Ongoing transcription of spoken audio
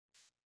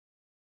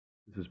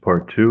This is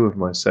part two of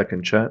my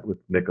second chat with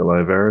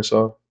Nikolai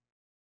Verisov.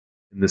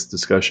 In this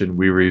discussion,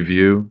 we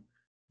review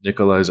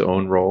Nikolai's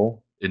own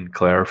role in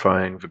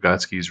clarifying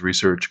Vygotsky's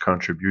research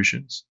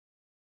contributions.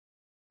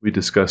 We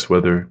discuss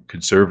whether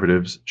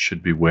conservatives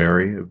should be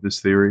wary of this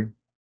theory,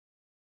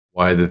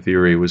 why the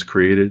theory was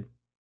created,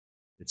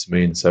 its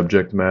main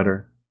subject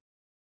matter,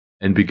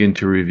 and begin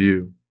to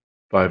review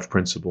 5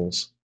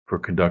 principles for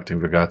conducting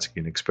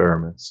Vygotskian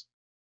experiments.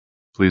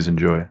 Please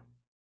enjoy.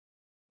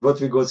 What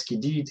Vygotsky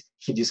did,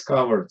 he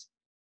discovered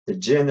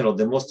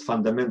the most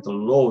fundamental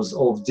laws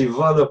of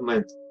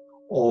development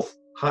of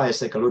higher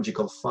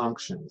psychological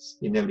functions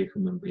in every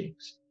human being.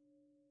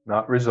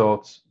 Not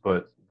results,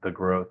 but the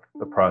growth,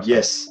 the process.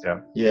 Yes,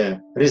 yeah.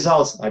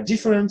 Results are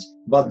different,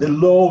 but the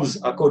laws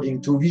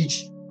according to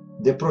which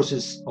the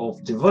process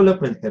of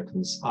development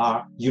happens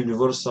are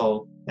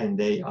universal and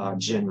they are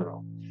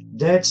general.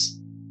 That's,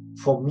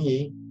 for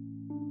me,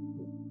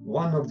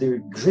 one of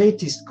the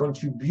greatest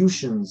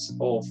contributions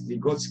of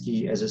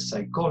Vygotsky as a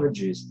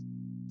psychologist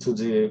to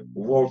the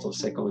world of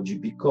psychology,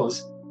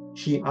 because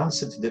he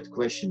answered that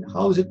question: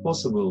 how is it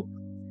possible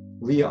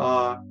we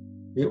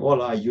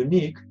all are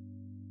unique,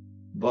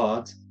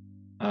 but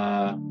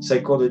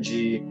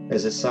psychology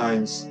as a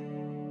science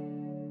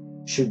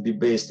should be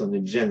based on the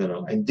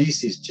general, and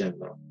this is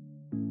general.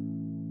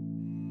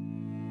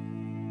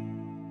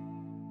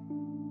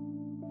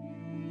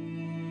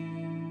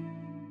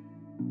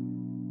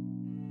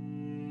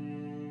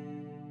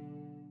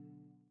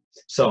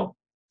 So,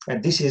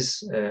 and this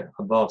is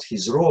about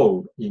his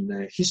role in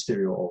the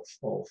history of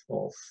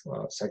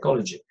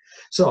psychology.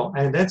 So,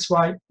 and that's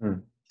why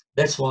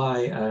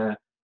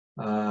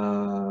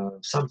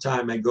some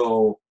time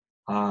ago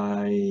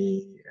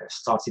I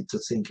started to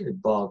think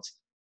about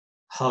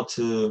how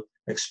to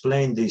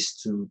explain this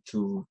to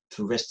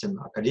Western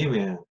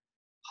academia,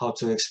 how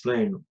to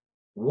explain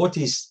what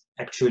is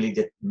actually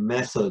the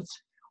method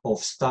of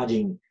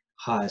studying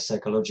higher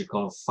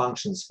psychological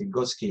functions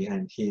Vygotsky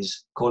and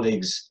his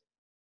colleagues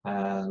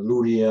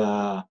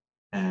Luria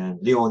and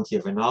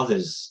Leontiev and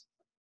others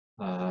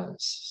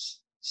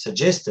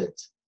suggested,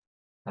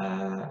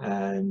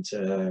 and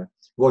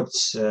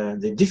what's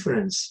the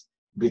difference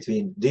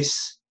between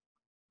this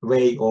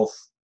way of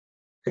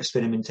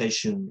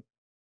experimentation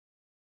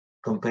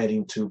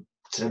comparing to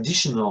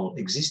traditional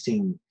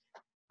existing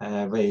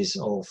ways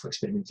of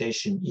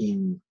experimentation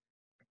in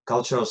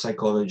cultural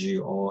psychology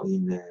or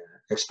in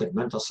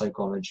experimental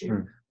psychology.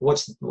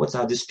 What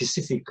are the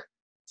specific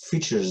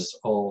features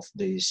of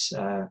this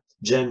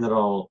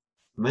general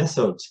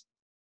method,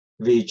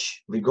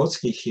 which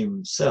Vygotsky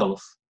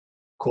himself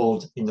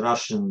called in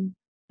Russian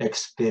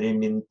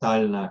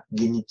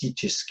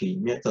experimentально-генетический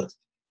method,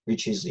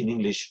 which is in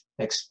English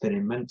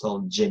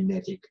experimental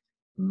genetic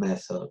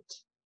method.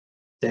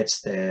 That's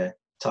the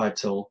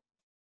title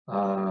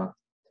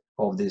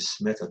of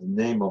this method,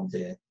 name of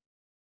the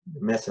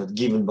method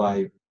given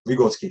by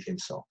Vygotsky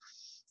himself.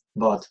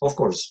 But of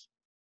course,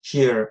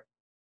 here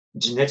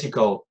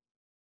genetical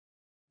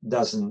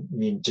doesn't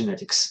mean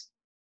genetics.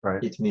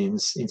 Right. It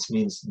means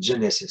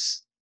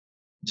genesis,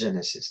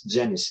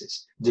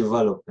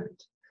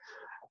 development,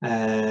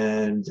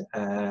 and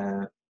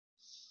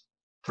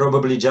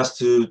probably just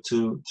to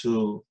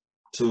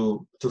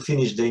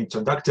finish the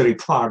introductory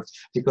part,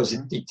 because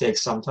it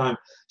takes some time.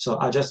 So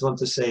I just want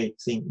to say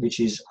thing which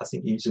is I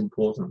think is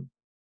important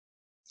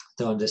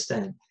to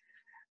understand.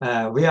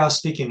 We are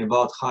speaking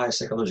about higher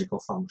psychological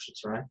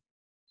functions, right?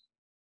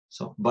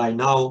 So by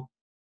now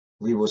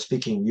we were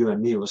speaking, you and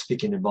me were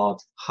speaking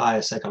about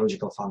higher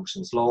psychological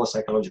functions, lower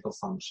psychological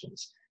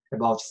functions,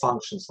 about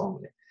functions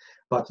only.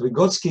 But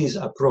Vygotsky's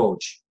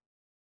approach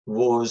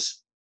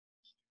was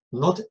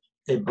not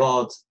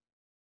about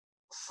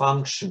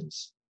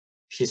functions.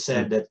 He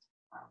said that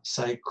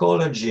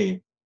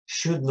psychology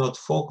should not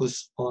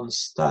focus on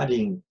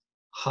studying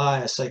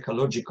higher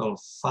psychological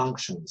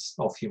functions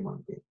of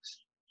human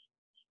beings,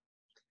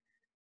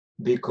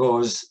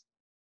 because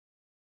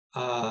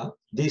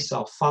these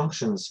are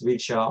functions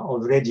which are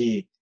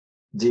already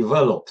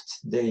developed.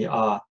 They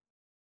are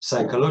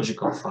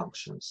psychological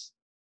functions.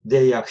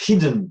 They are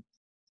hidden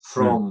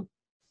from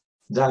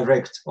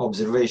direct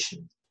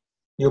observation.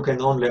 You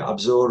can only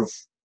observe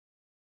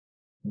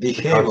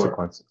behavior,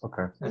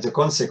 the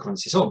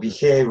consequences of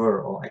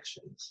behavior or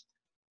actions.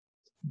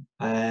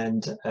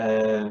 And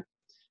the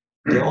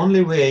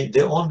only way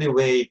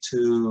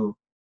to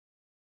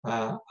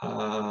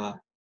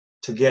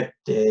get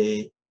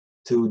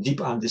to deep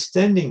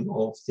understanding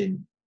of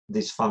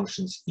these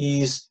functions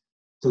is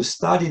to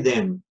study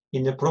them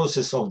in the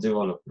process of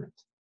development.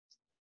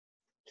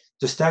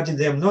 To study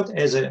them not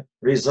as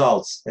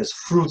results, as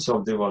fruits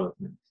of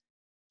development.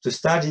 To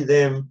study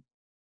them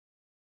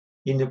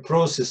in the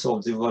process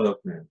of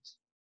development.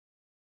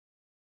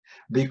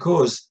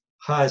 Because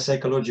higher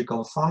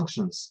psychological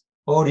functions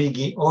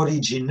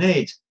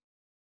originate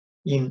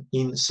in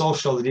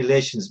social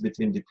relations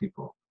between the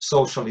people,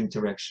 social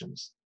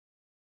interactions.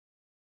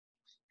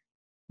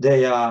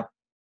 Their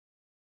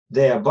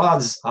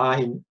buds are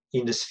in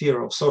the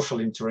sphere of social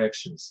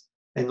interactions,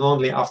 and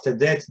only after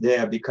that they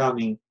are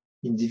becoming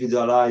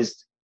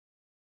individualized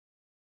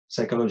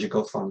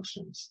psychological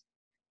functions.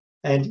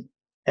 And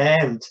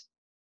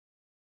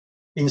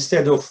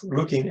instead of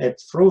looking at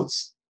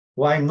fruits,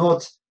 why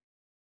not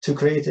to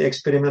create an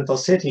experimental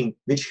setting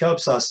which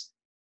helps us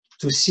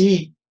to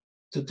see,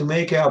 to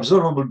make an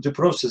observable the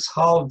process,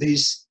 how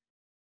these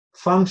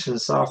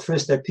functions are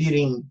first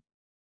appearing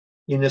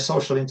in a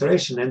social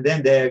interaction, and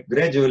then they're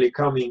gradually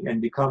coming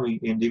and becoming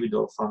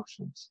individual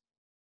functions.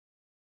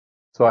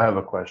 So I have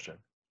a question.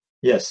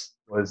 Yes.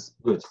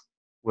 Good.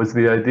 Was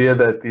the idea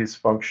that these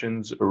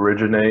functions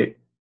originate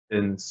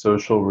in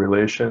social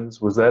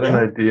relations, was that an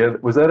idea?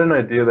 Was that an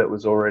idea that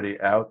was already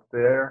out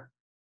there,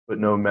 but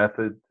no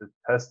method to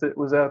test it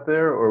was out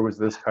there, or was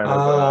this kind of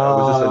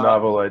was this a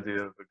novel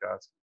idea of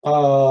Vygotsky?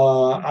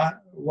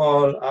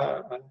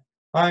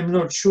 I'm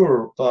not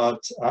sure,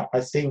 but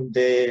I think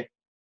the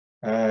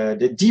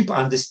deep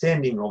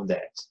understanding of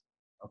that.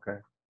 Okay.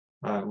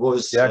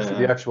 Was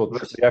the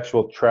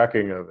actual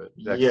tracking of it.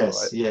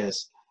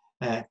 Yes.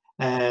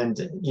 And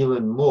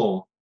even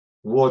more,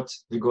 what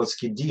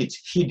Vygotsky did,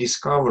 he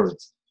discovered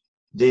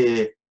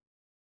the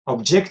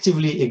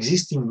objectively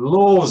existing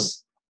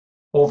laws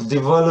of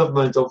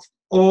development of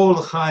all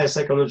higher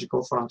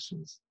psychological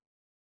functions.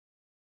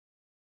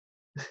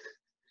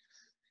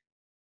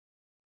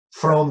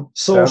 From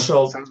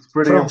social, sounds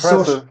pretty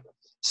impressive.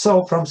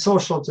 From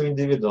social to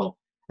individual.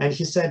 And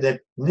he said that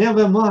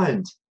never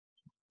mind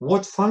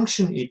what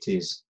function it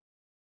is,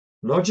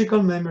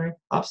 logical memory,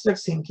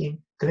 abstract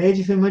thinking,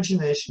 creative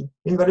imagination,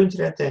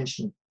 involuntary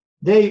attention,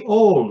 they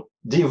all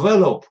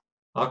develop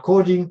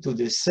according to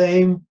the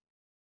same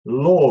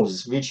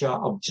laws, which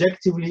are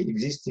objectively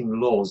existing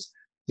laws,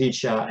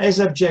 which are as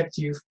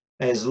objective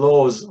as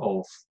laws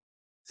of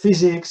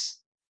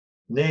physics,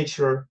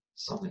 nature,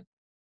 something.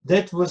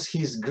 That was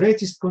his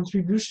greatest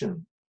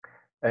contribution.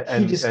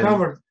 He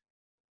discovered.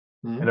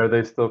 And are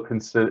they still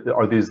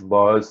are these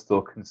laws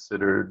still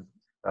considered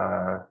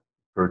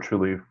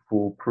virtually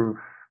foolproof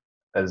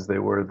as they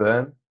were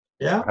then?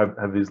 Yeah.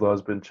 Have these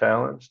laws been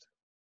challenged?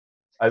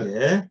 I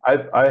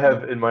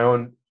have in my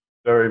own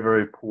very,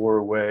 very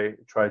poor way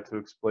tried to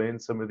explain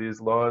some of these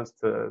laws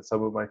to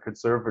some of my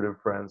conservative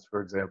friends,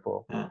 for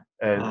example,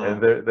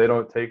 and they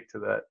don't take to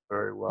that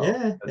very well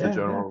as a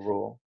general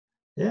rule.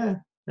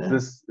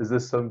 Is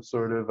this some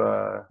sort of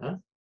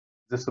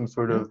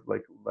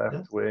like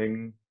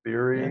left-wing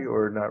theory,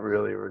 or not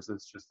really, or is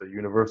this just a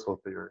universal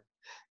theory?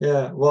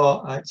 Yeah,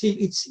 well, I think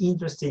it's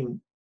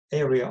interesting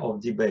area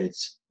of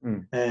debates,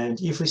 and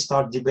if we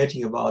start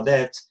debating about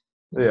that,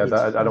 I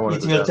don't want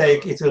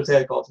it will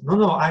take off.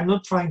 No, I'm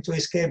not trying to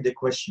escape the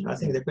question. I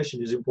think the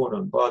question is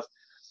important, but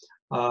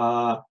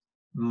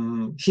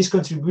his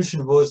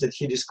contribution was that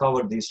he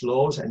discovered these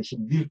laws and he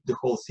built the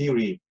whole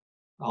theory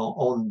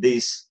on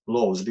these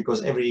laws,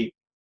 because every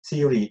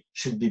theory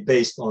should be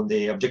based on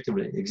the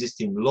objectively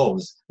existing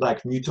laws.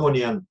 Like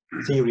Newtonian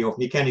theory of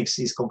mechanics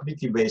is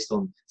completely based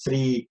on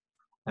 3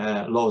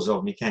 laws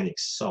of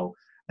mechanics. So,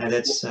 and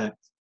that's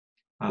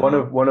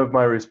one of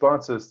my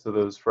responses to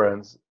those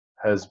friends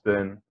has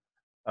been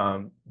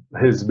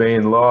his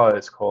main law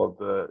is called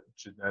the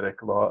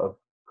genetic law of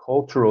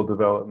cultural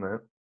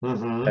development,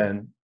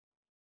 and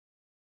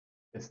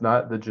it's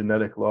not the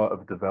genetic law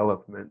of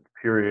development,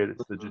 period.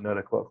 It's the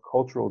genetic law of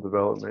cultural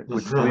development,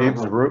 which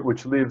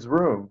leaves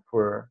room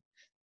for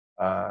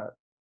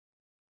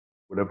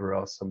whatever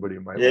else somebody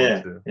might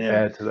want to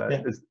add to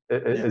that.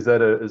 Is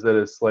that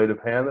a sleight of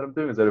hand that I'm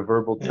doing? Is that a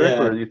verbal trick,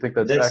 or do you think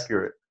that's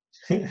accurate?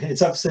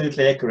 It's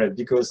absolutely accurate,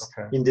 because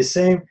in the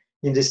same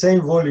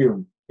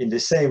volume,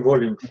 this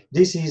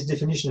is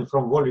definition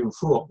from volume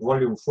 4,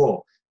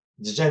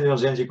 the general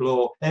genetic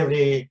law,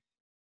 every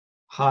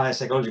high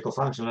psychological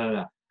function, blah, blah,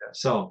 blah.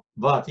 So,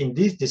 but in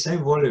the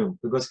same volume,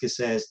 Vygotsky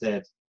says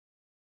that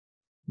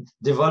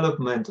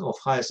development of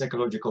higher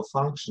psychological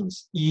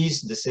functions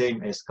is the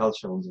same as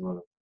cultural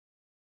development.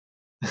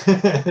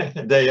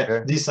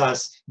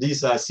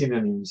 These are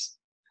synonyms.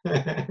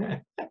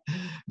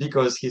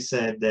 Because he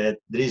said that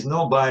there is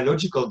no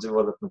biological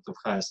development of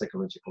higher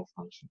psychological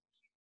function.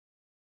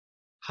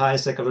 Higher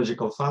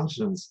psychological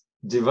functions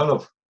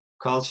develop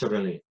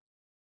culturally.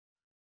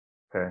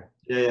 Okay.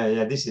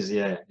 This is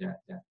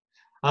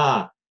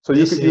so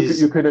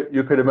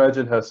you could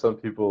imagine how some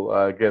people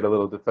get a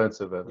little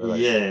defensive at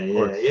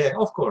that.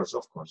 Of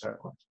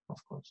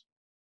course.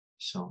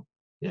 So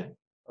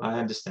I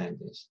understand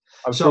this.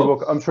 I'm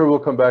sure we'll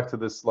come back to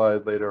this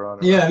slide later on.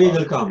 We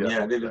will come.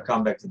 We will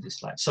come back to this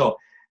slide. So,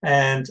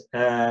 and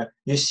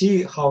you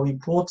see how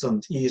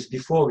important is,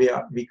 before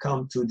we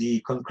come to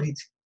the concrete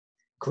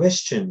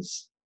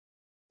questions,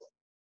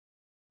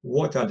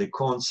 what are the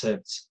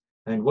concepts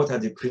and what are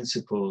the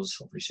principles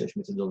of research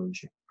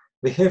methodology?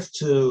 We have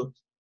to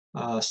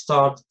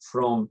start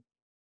from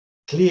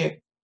the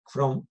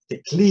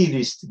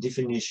clearest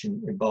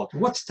definition about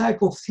what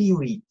type of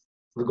theory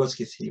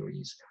Vygotsky theory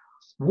is,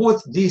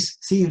 what this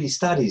theory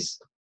studies,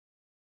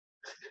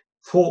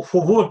 for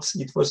what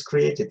it was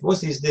created,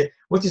 what is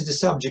the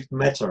subject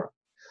matter.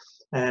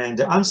 And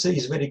the answer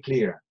is very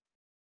clear.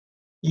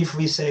 If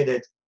we say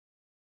that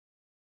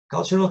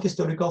cultural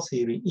historical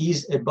theory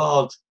is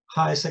about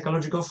higher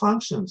psychological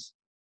functions.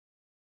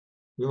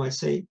 We might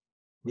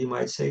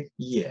say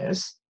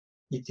yes,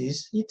 it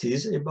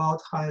is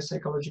about higher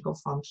psychological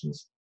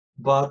functions,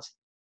 but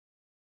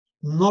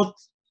not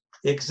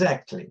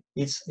exactly.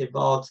 It's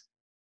about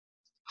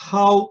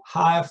how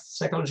higher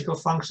psychological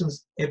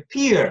functions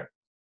appear,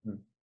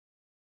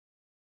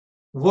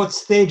 what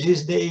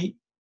stages they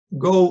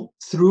go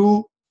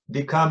through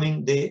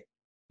becoming the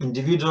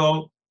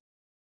individual,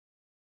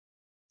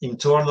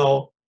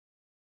 internal,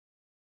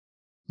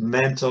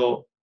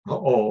 mental,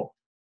 or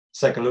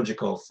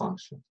psychological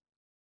function.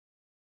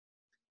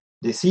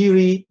 The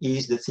theory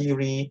is the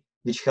theory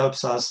which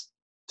helps us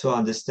to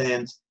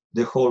understand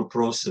the whole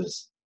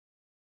process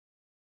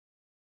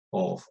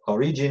of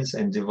origins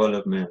and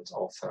development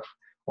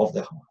of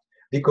the heart,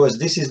 because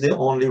this is the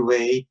only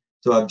way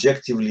to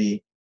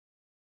objectively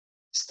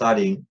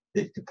studying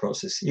the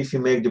process. If you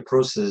make the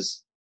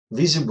process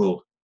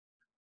visible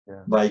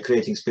by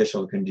creating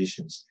special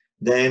conditions,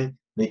 then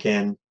we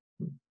can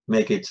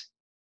make it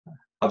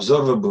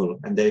observable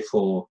and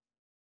therefore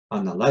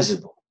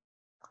analyzable.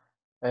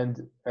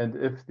 And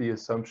if the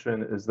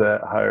assumption is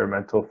that higher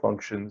mental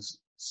functions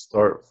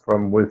start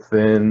from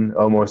within,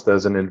 almost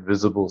as an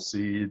invisible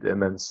seed, and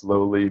then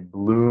slowly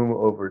bloom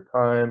over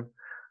time,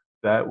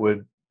 that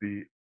would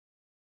be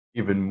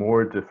even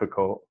more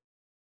difficult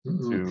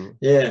to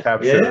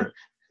capture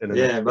in an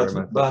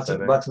experimental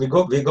setting. But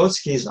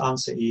Vygotsky's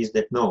answer is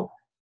that no.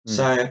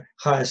 So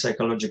higher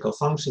psychological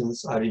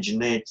functions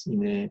originate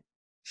in a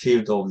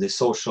field of the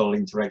social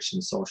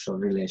interaction, social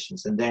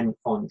relations, and then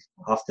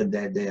after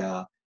that they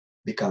are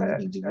becoming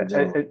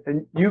individual.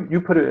 And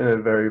you put it in a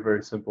very,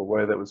 very simple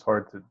way that was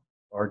hard to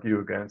argue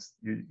against.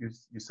 You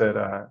said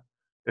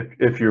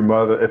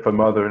if a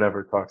mother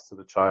never talks to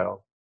the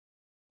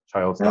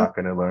child's not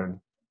going to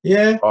learn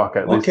talk,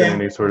 at least in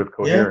any sort of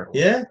coherent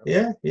way.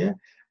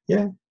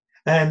 Yeah.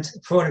 And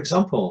for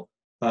example,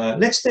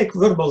 let's take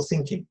verbal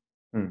thinking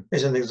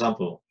as an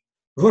example.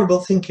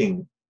 Verbal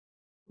thinking,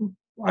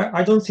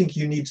 I don't think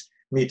you need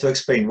me to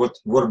explain what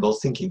verbal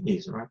thinking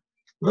is, right?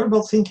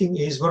 Verbal thinking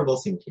is verbal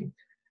thinking.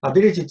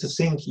 Ability to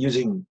think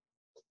using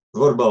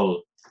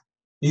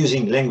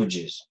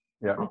languages.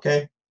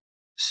 Okay?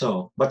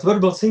 So, but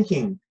verbal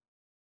thinking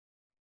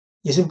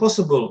is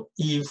impossible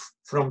if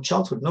from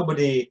childhood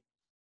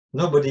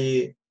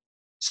nobody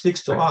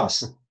speaks to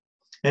us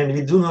and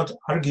we do not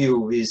argue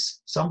with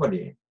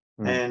somebody.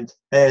 And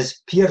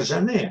as Pierre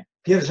Janet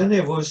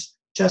was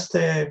just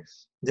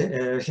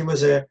he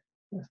was a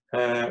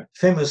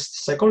famous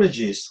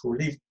psychologist who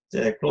lived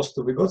close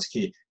to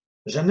Vygotsky.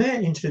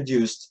 Janet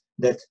introduced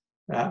that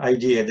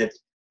idea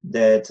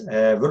that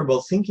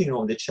verbal thinking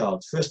of the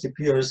child first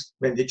appears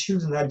when the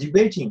children are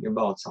debating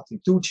about something.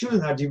 Two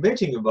children are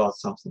debating about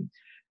something,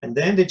 and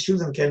then the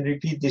children can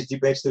repeat these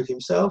debates to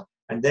himself,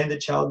 and then the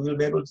child will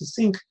be able to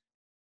think,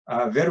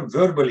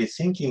 verbally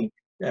thinking,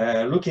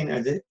 looking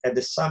at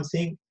the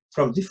something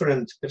from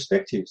different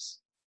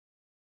perspectives.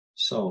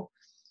 Yeah,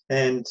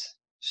 and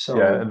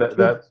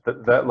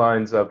that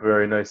lines up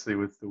very nicely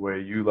with the way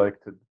you like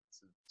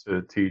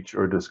to teach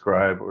or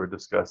describe or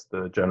discuss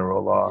the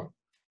general law,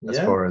 as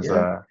far as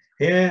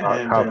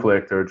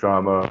conflict or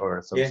drama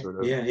or some sort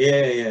of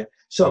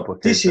So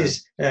this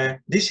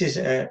is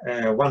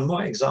one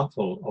more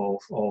example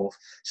of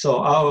so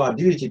our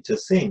ability to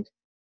think,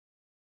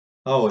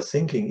 our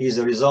thinking is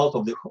a result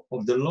of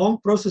the long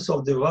process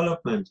of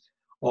development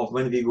of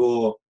when we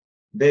go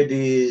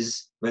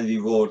babies, when we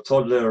go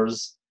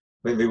toddlers,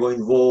 when we go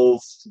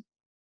involved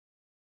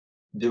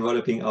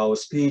developing our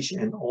speech,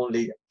 and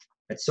only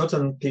at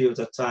certain period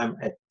of time,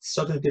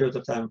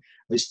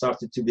 we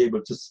started to be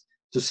able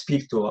to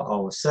speak to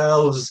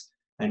ourselves,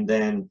 and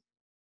then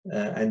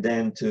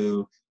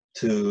to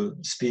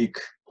speak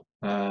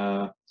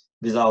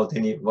without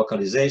any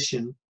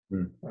vocalization,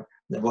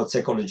 what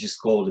psychologists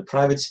call the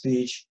private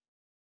speech,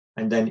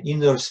 and then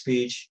inner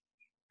speech,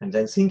 and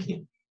then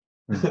thinking.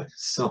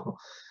 So,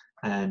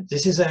 and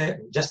this is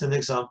just an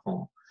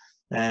example.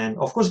 And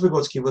of course,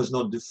 Vygotsky was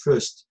not the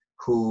first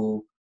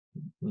who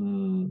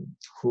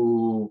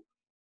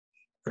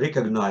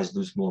recognized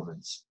those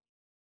moments.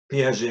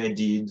 Piaget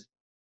did,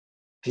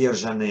 Pierre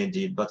Janet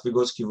did, but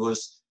Vygotsky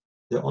was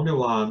the only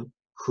one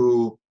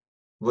who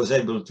was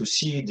able to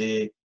see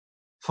the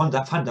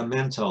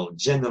fundamental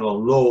general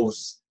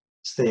laws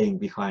staying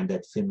behind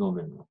that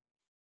phenomenon.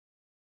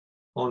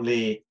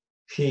 Only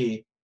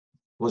he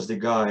was the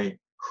guy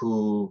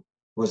who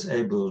was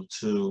able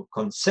to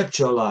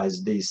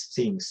conceptualize these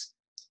things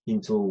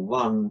into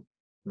one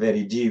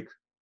very deep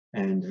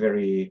and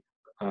very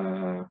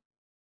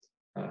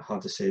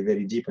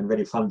very deep and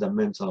very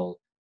fundamental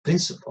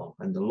principle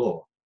and the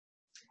law.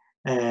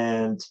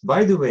 And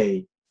by the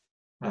way,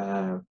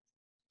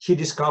 he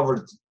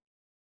discovered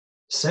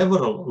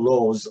several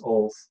laws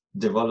of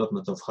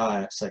development of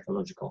higher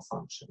psychological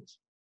functions.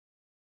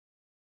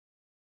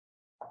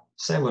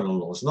 Several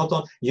laws, not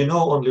on,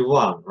 only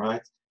one,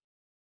 right?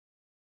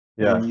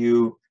 Yeah.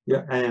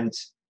 And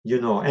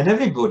and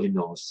everybody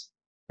knows.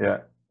 Yeah.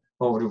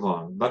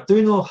 Everyone. But do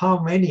you know how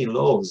many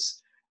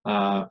laws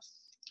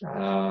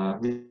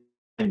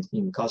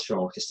in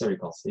cultural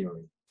historical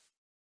theory?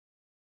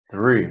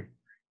 3.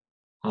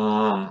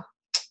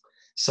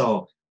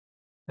 So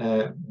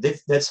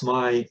that's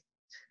my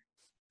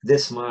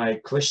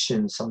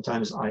question.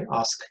 Sometimes I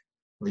ask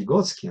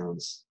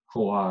Vygotskians,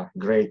 who are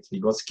great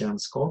Vygotskian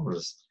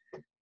scholars,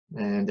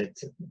 and it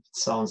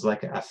sounds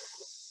like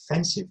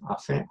offensive.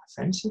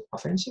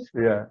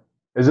 Yeah.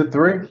 Is it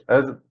 3?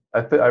 I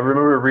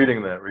remember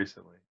reading that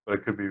recently, but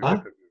it could be I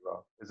Huh? could be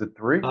wrong. Is it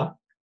 3?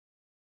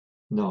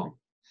 No.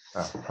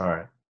 Oh, all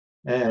right.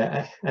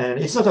 And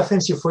it's not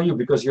offensive for you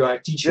because you are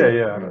a teacher.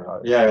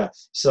 Yeah.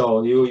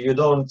 So you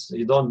don't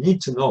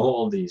need to know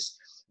all these.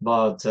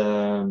 But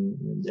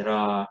there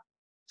are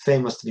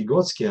famous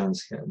Vygotskians.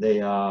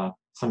 They are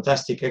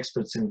fantastic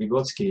experts in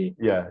Vygotsky.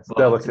 Yeah, it's but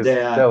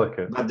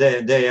delicate. But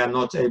they are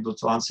not able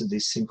to answer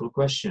this simple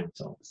question.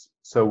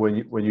 So when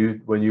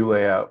you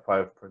lay out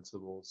 5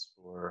 principles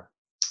for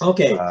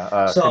okay,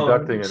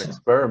 conducting an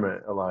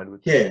experiment aligned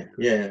with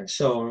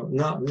So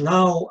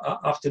now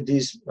after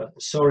this,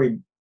 sorry,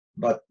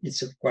 but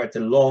it's quite a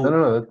long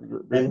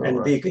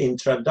and big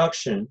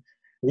introduction.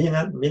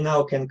 We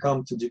now can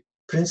come to the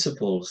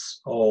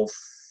principles of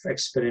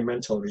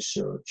experimental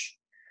research.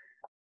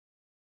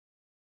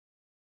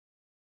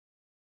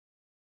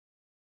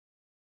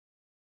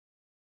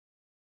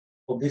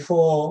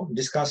 Before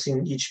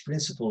discussing each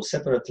principle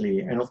separately,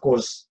 and of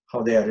course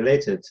how they are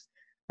related,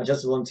 I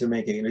just want to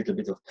make a little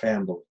bit of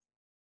preamble.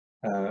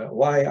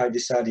 Why I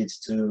decided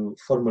to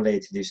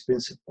formulate these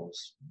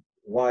principles,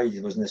 why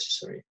it was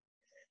necessary.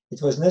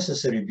 It was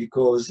necessary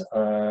because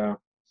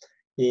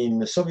in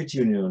the Soviet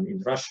Union,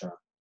 in Russia,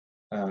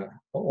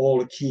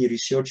 all key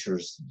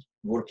researchers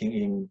working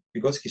in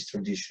Vygotsky's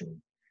tradition,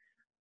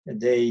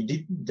 they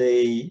did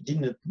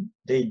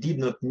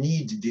not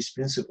need these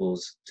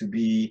principles to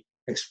be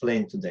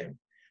explained to them,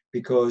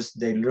 because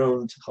they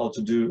learned how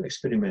to do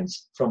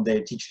experiments from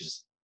their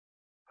teachers.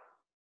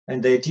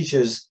 And their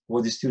teachers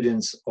were the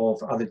students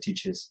of other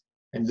teachers,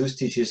 and those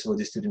teachers were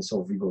the students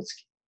of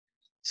Vygotsky.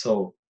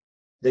 So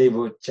they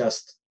were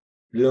just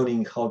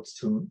learning how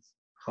to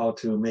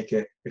make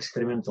an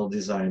experimental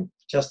design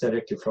just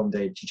directly from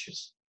their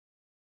teachers.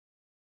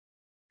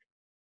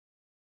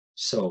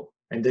 So,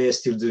 and they are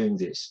still doing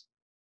this.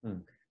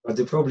 But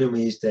the problem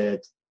is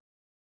that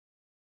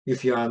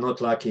if you are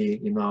not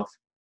lucky enough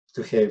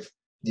to have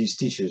these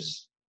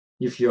teachers,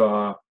 if you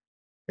are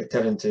a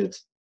talented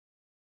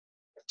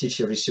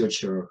teacher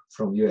researcher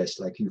from US,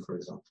 like you, for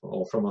example,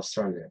 or from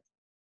Australia,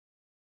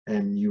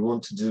 and you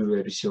want to do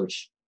a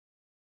research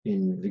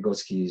in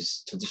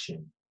Vygotsky's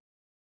tradition,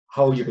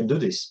 how you can do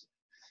this?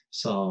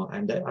 So,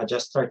 and I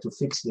just try to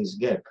fix this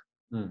gap,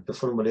 to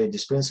formulate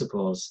these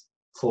principles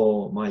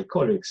for my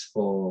colleagues,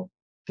 for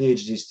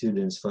PhD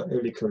students, for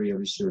early career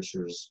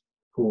researchers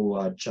who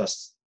are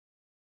just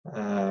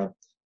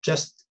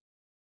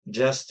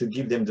to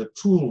give them the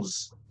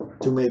tools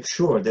to make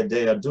sure that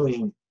they are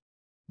doing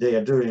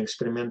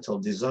experimental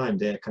design,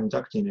 they are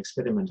conducting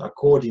experiment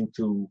according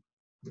to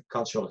the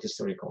cultural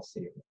historical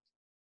theory,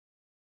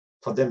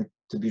 for them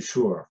to be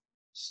sure.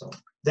 So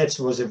that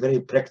was a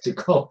very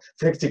practical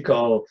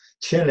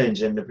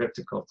challenge and a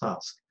practical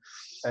task.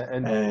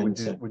 And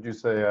would you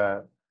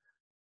say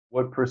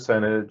what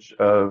percentage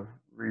of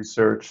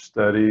research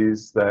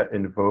studies that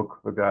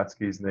invoke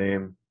Vygotsky's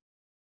name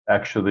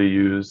actually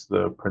use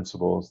the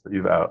principles that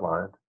you've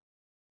outlined?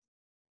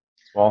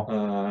 Small?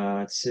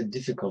 It's a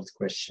difficult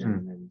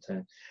question,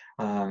 and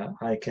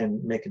I can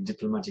make a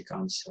diplomatic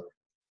answer.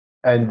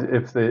 And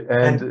if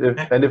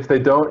they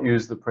don't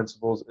use the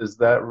principles, is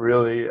that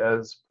really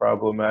as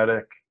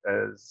problematic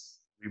as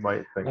we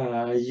might think?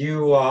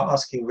 You are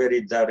asking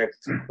very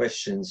direct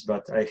questions,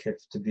 but I have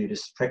to be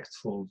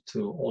respectful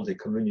to all the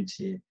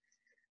community,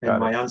 and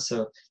my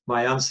answer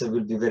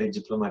will be very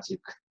diplomatic.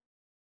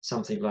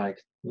 Something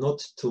like,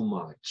 not too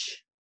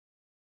much.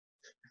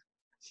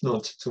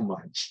 Not too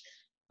much,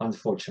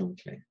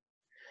 unfortunately.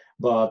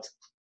 But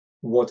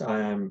what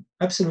I am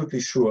absolutely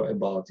sure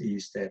about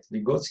is that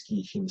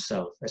Vygotsky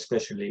himself,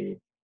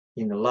 especially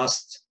in the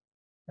last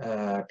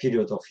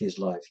period of his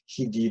life,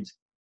 he did,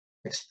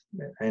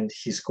 and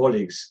his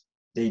colleagues,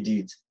 they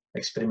did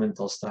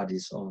experimental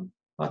studies on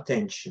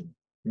attention,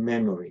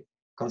 memory,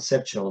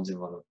 conceptual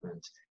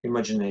development,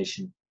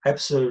 imagination,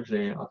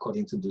 absolutely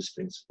according to those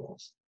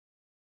principles.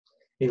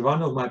 In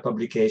one of my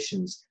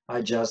publications,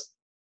 I just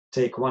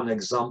take one of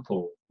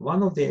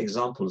the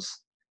examples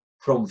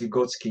from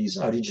Vygotsky's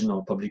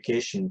original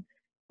publication,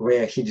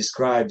 where he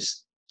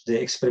describes the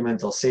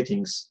experimental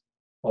settings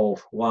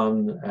of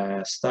one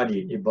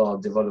study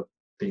about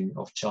developing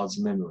of child's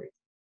memory.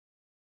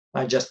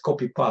 I just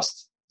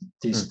copy-paste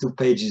these 2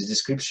 pages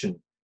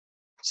description,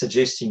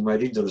 suggesting my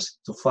readers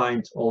to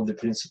find all the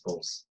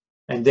principles,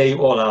 and they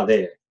all are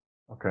there.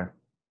 Okay.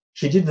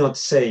 He did not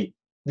say,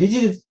 we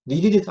did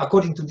it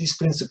according to this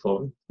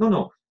principle.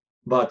 No.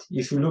 But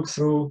if you go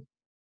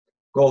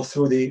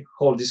through the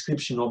whole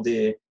description of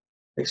the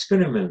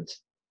experiment,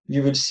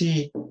 you will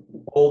see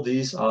all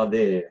these are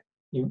there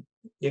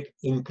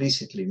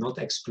implicitly, not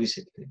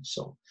explicitly.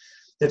 So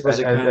that was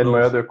a And, kind and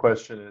my of, other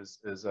question is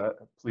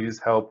please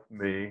help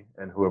me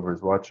and whoever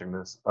is watching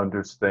this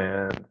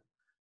understand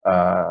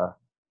uh,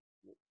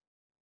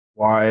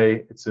 why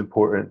it's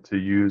important to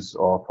use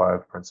all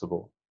 5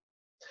 principles.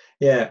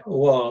 yeah,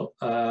 well,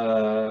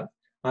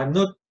 I'm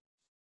not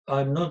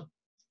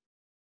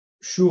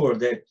sure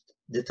that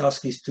the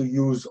task is to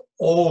use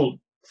all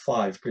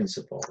 5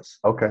 principles.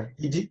 Okay.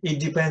 It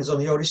depends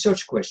on your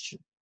research question.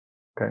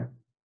 Okay.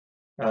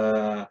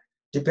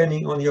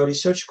 Depending on your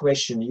research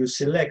question, you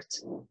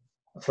select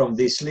from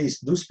this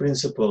list those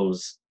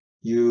principles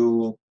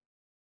you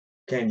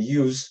can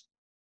use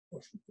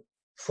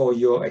for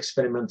your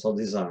experimental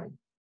design.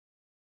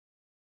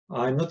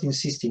 I'm not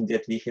insisting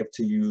that we have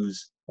to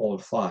use all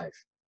 5.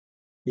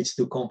 It's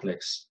too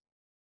complex.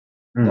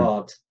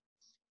 But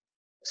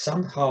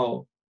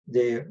somehow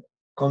the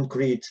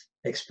concrete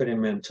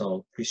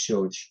experimental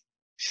research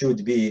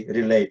should be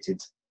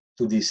related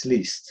to this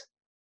list,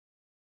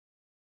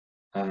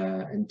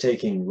 and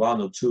taking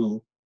 1 or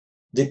 2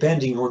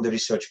 depending on the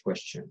research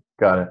question.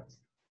 Got it.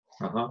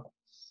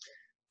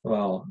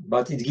 Well,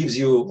 but it gives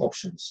you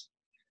options,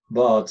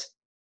 but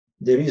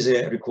there is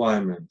a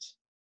requirement.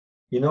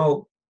 You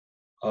know,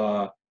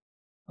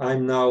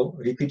 I'm now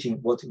repeating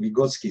what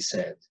Vygotsky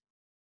said.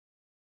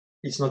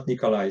 It's not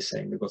Nikolai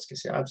saying, Vygotsky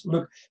said.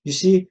 Look, you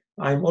see,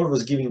 I'm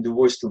always giving the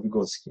voice to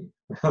Vygotsky.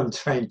 I'm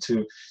trying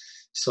to,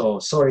 so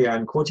sorry,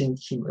 I'm quoting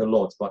him a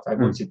lot, but I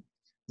wanted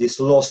this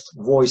lost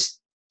voice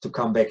to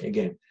come back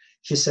again.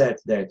 He said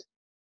that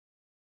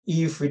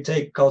if we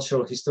take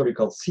cultural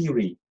historical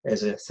theory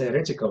as a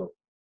theoretical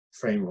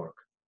framework,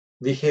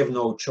 we have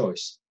no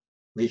choice.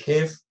 We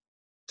have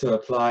to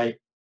apply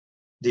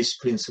these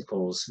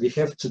principles. We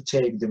have to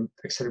take the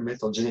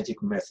experimental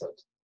genetic method,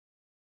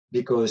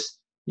 because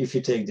if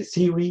you take the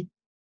theory,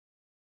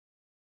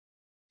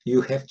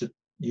 you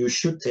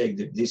should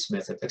take this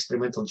method,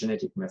 experimental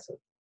genetic method.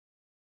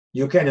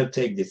 You cannot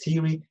take the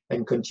theory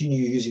and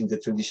continue using the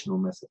traditional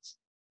methods,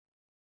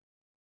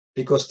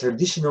 because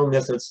traditional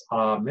methods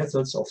are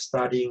methods of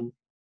studying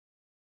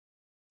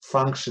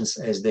functions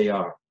as they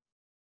are.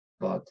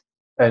 But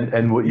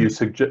and what you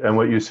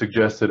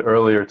suggested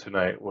earlier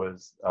tonight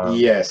was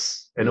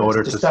yes, in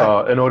order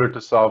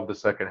to solve the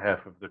second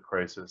half of the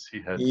crisis,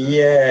 he had to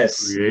yes.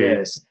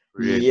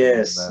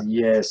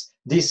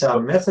 These are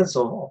methods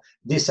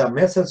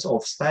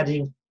of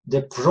studying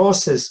the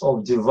process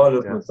of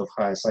development of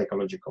higher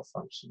psychological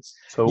functions.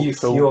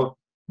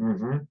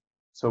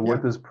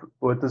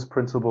 What does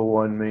principle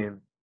 1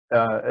 mean?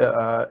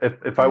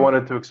 If I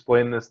wanted to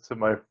explain this to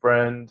my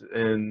friend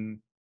in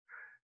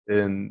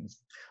 90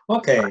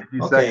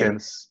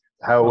 seconds,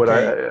 how would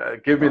I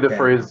give me the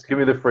phrase? Give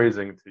me the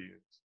phrasing to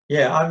use.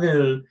 Yeah,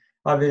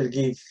 I will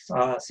give.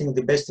 I think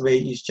the best way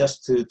is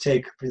just to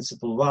take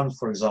principle 1,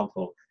 for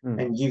example,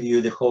 and give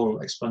you the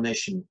whole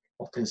explanation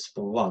of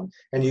principle 1,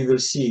 and you will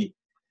see.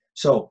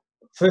 So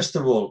first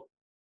of all,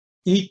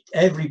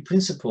 every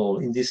principle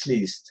in this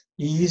list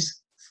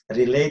is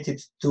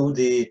related to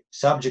the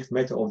subject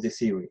matter of the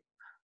theory.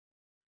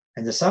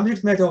 And the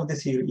subject matter of the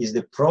theory is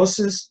the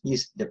process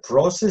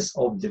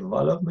of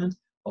development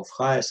of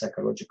higher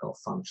psychological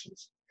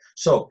functions.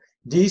 So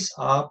these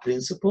are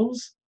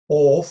principles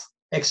of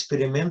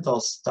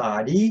experimental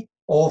study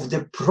of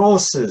the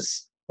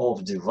process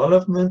of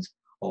development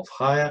of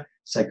higher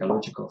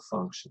psychological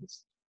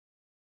functions.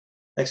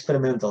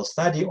 Experimental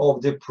study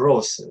of the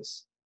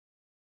process.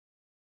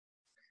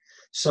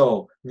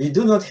 So we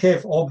do not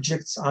have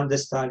objects under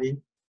study.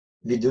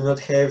 We do not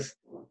have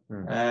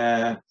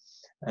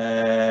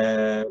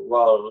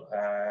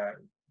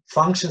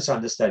functions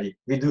under study.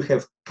 We do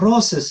have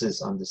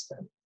processes under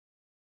study.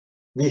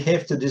 We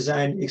have to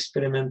design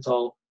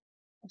experimental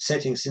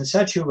settings in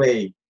such a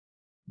way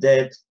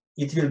that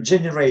it will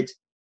generate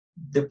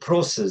the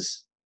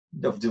process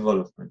of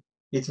development.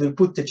 It will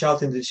put the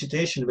child in the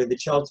situation where the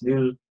child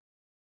will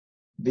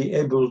be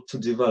able to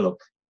develop.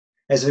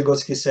 As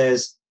Vygotsky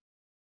says,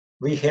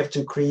 we have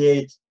to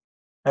create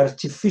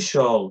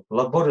artificial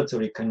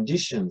laboratory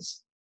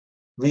conditions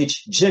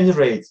which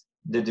generate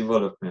the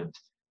development.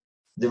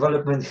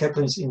 Development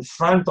happens in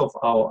front of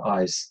our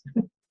eyes,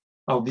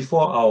 or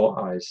before our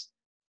eyes.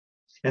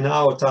 And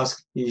our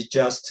task is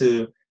just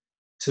to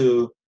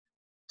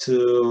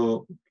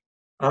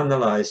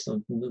analyze,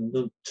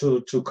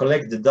 to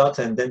collect the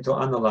data and then to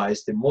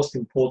analyze the most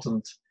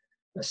important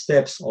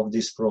steps of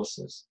this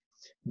process.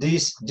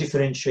 This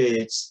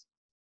differentiates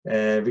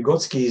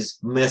Vygotsky's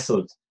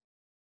method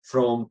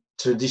from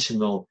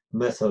traditional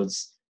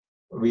methods,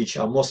 which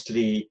are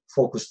mostly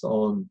focused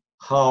on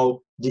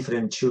how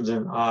different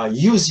children are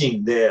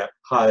using their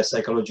higher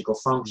psychological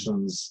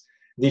functions,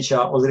 which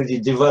are already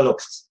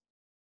developed,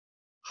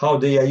 how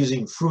they are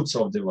using fruits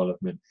of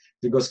development.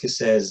 Vygotsky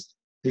says,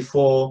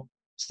 before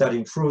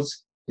studying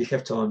fruits, we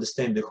have to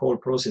understand the whole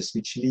process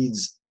which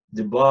leads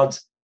the bud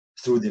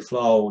through the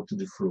flower to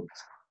the fruit.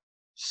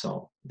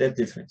 So that's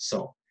different.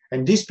 So,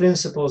 and these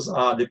principles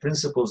are the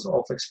principles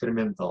of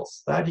experimental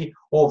study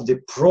of the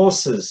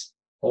process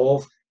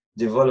of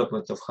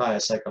development of higher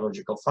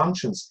psychological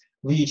functions,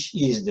 which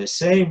is the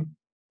same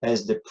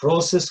as the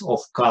process of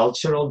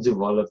cultural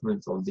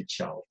development of the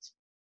child.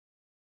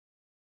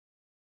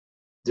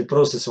 The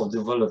process of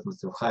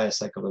development of higher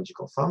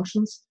psychological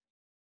functions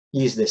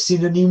is the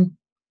synonym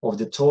of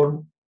the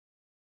term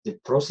the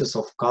process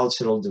of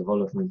cultural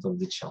development of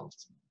the child.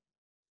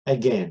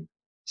 Again,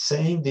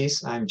 saying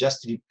this, I'm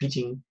just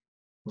repeating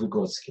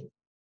Vygotsky.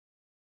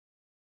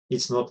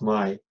 It's not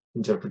my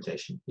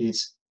interpretation.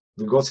 It's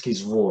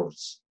Vygotsky's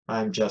words.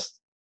 I'm just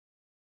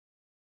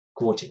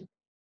quoting.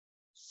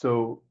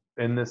 So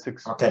in this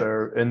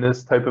in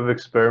this type of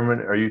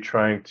experiment, are you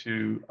trying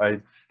to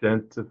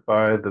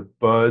identify the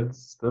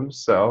buds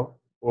themselves,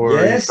 or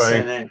Yes,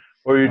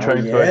 are you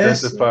trying to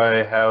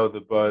identify how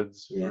the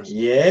buds?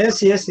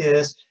 Yes.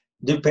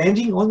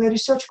 Depending on the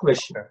research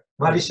question. Okay.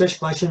 My research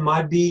question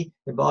might be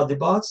about the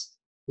buds.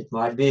 It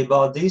might be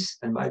about this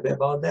and might be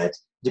about that.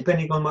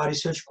 Depending on my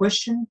research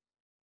question,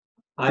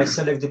 I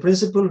select the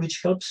principle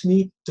which helps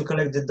me to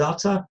collect the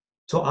data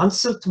to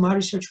answer to my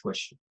research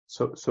question.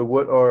 So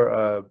what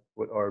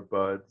are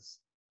buds?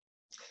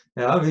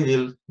 Yeah,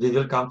 we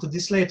will come to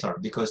this later,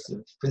 because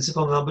the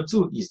principle number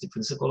 2 is the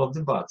principle of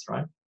the buds,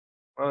 right?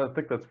 I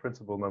think that's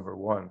principle number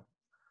 1.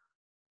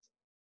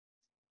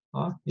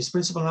 Is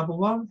principle number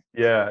 1?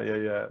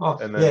 Yeah. Oh,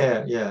 and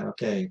then, yeah.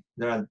 Okay,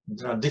 there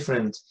are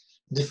different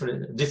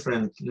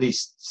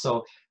lists.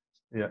 So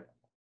yeah,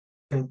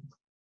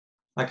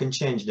 I can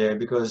change there,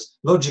 because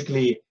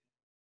logically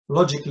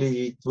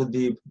it would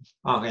be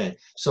okay.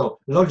 So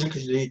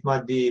logically it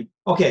might be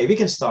okay. We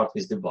can start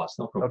with the boss,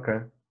 no problem. Okay.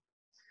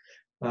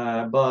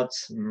 But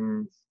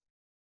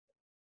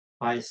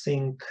I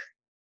think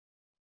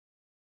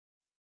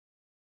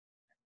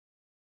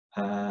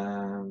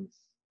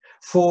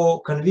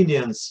for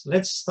convenience,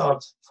 let's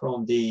start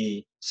from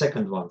the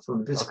second one, from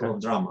the principle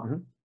of drama,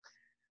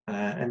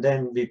 and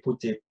then we put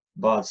the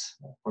buds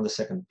on the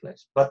second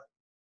place. But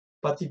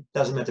it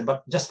doesn't matter.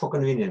 But just for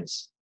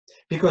convenience,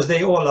 because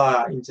they all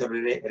are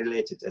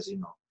interrelated, as you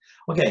know.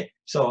 Okay,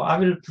 so I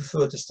will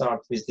prefer to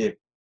start with the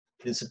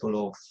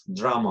principle of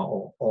drama,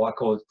 or I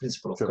call it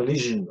principle of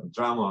collision,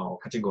 drama, or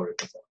category.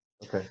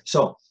 Okay.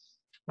 So,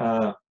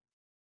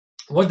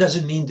 what does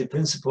it mean, the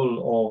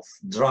principle of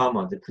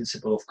drama, the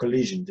principle of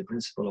collision, the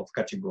principle of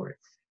category?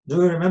 Do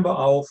you remember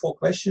our 4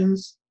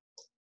 questions?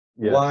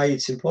 Yes. Why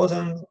it's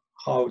important,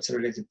 how it's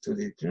related to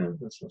the...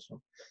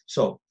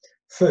 So,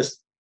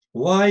 first,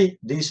 why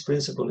this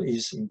principle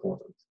is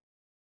important?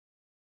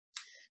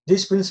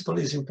 This principle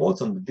is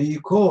important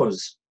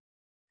because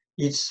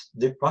it's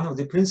one of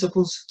the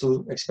principles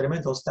to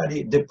experimental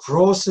study, the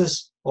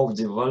process of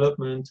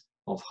development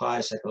of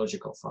higher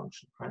psychological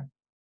function, right?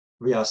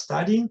 We are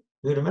studying,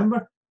 do you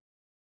remember?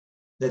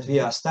 That we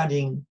are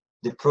studying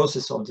the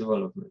process of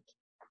development.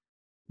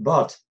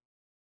 But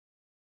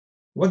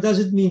what does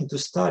it mean to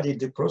study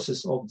the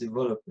process of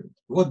development?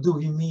 What do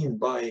we mean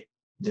by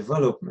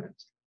development?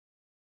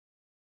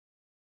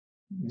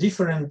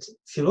 Different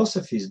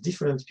philosophies,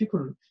 different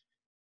people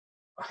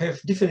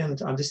have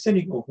different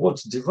understanding of what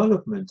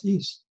development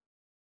is.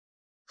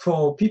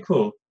 For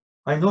people,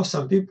 I know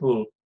some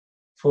people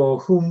for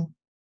whom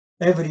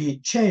every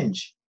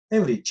change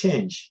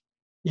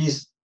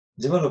is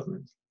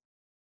development.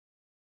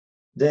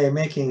 They're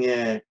making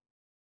a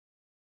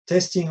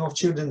testing of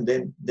children,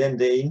 then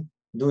they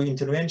do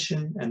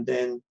intervention, and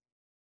then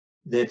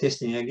they're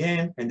testing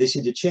again, and they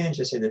see the change.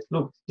 They say that,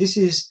 look, this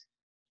is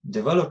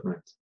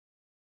development.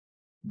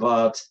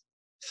 But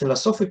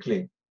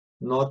philosophically,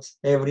 not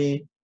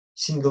every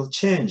single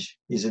change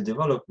is a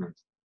development.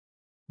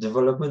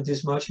 Development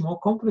is much more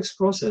complex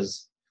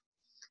process.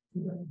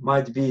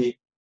 Might be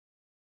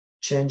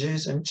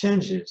changes and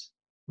changes.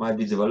 Might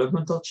be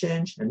developmental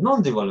change and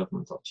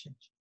non-developmental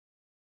change.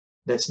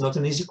 That's not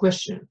an easy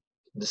question.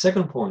 The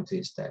second point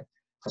is that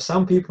for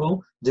some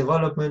people,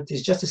 development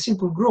is just a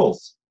simple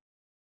growth.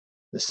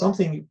 There's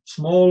something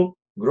small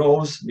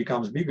grows,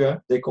 becomes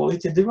bigger, they call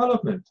it a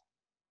development.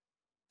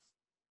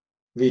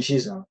 Which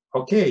is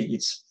okay,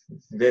 it's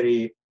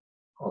very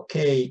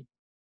okay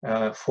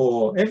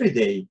for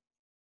everyday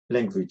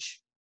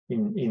language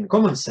in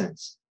common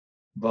sense,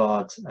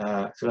 but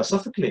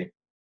philosophically,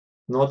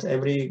 not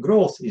every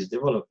growth is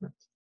development.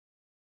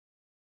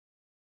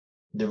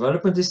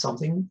 Development is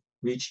something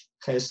which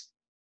has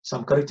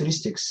some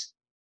characteristics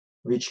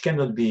which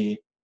cannot be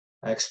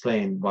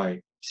explained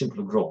by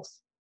simple growth.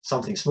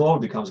 Something small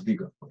becomes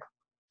bigger.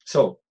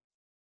 So,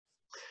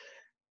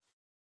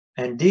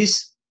 and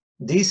this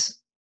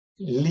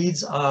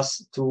leads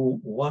us to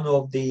one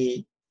of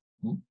the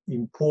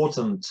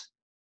important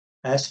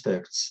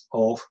aspects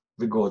of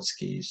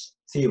Vygotsky's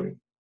theory.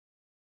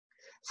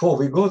 For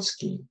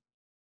Vygotsky,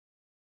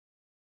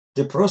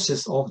 the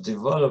process of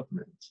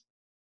development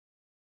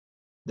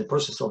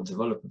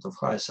of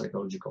higher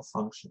psychological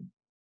function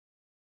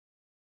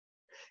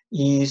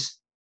is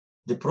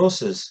the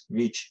process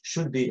which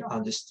should be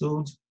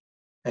understood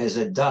as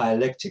a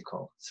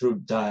dialectical, through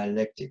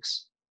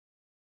dialectics.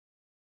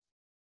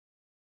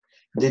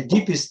 The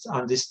deepest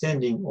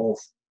understanding of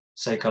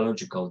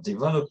psychological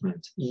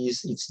development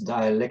is its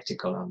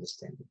dialectical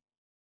understanding.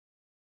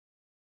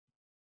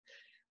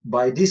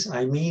 By this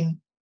I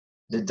mean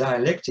the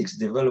dialectics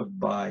developed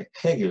by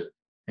Hegel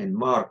and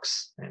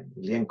Marx and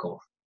Lenkov.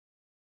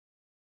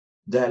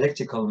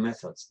 Dialectical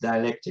methods,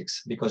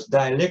 dialectics, because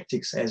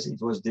dialectics as it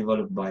was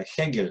developed by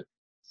Hegel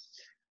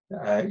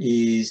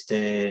is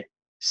the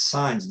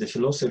science, the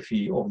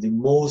philosophy of the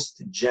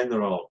most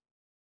general,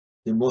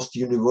 the most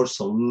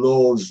universal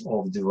laws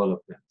of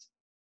development.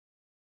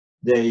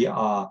 They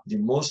are the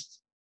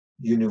most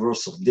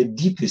universal, the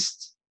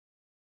deepest,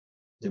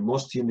 the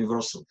most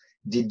universal,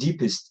 the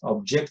deepest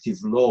objective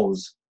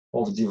laws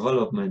of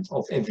development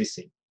of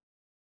everything.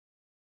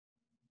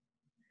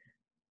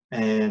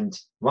 And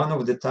one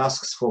of the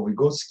tasks for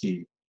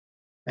Vygotsky,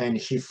 and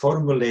he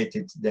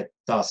formulated that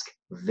task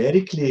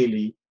very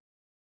clearly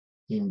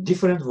in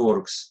different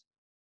works,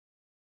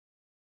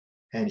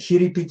 and he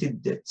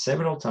repeated that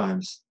several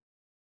times,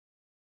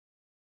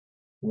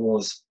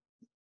 was,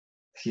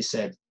 he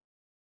said,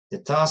 the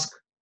task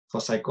for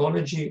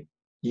psychology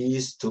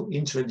is to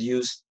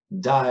introduce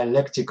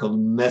dialectical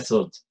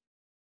method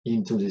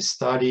into the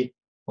study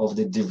of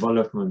the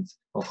development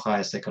of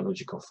higher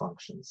psychological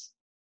functions.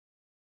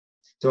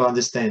 To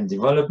understand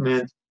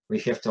development, we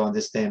have to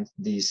understand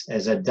this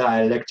as a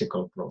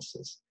dialectical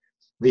process.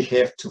 We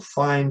have to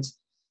find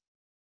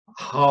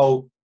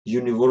how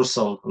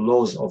universal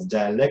laws of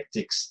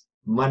dialectics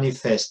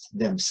manifest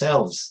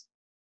themselves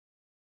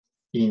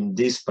in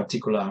this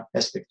particular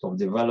aspect of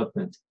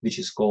development, which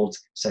is called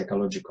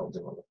psychological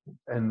development.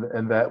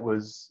 And that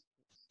was,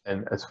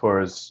 and as far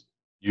as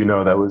you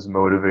know, that was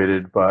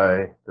motivated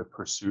by the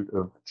pursuit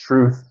of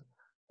truth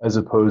as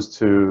opposed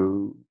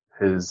to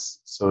his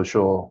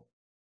social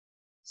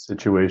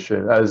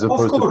situation, as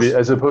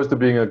opposed to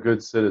being a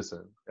good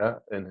citizen, yeah,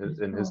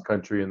 in his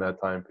country in that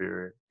time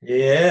period.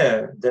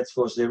 Yeah, that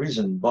was the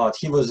reason. But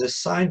he was a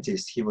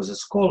scientist, he was a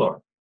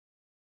scholar.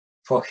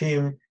 For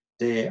him,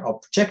 the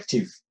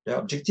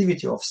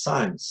objectivity of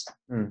science,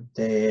 when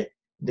the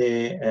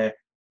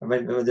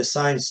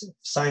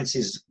science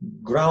is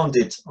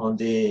grounded on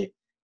the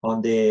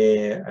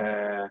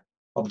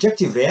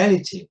objective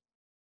reality,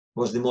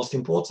 was the most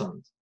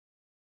important.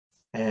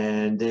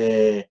 And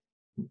the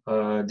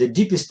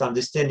deepest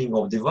understanding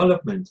of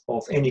development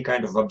of any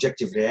kind of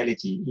objective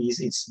reality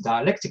is its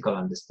dialectical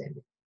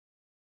understanding.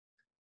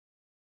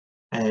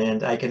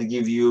 And I can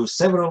give you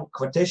several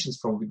quotations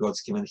from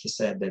Vygotsky when he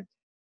said that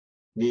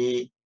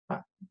the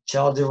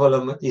child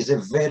development is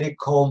a very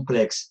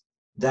complex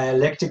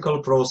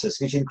dialectical process,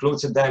 which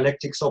includes the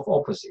dialectics of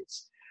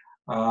opposites,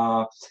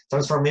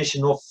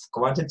 transformation of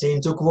quantity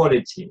into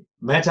quality,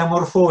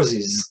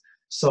 metamorphosis.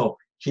 So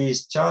he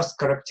just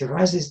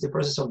characterizes the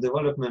process of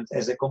development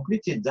as a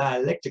completely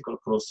dialectical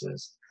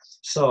process.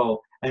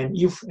 So, and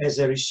if as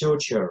a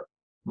researcher,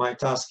 my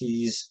task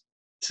is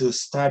to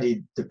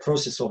study the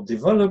process of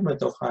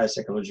development of higher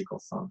psychological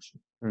function,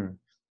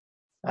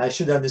 I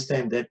should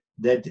understand that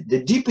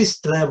the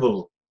deepest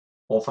level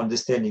of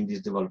understanding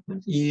this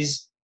development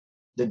is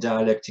the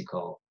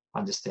dialectical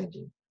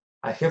understanding.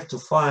 I have to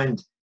find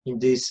in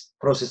this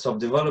process of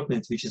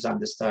development, which is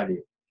under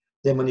study,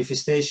 the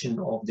manifestation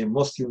of the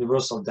most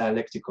universal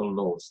dialectical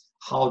laws,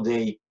 how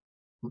they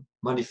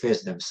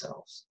manifest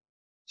themselves.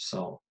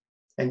 So,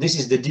 and this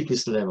is the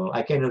deepest level.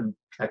 I cannot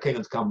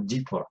come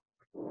deeper.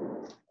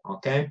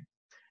 Okay?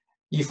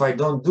 If I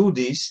don't do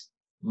this,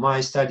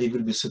 my study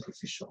will be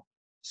superficial.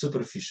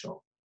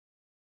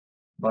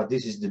 But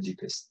this is the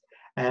deepest.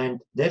 And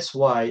that's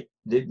why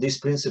this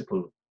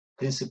principle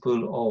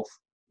of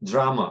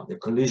drama, the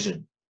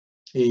collision,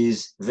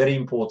 is very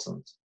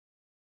important.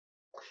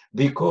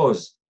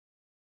 Because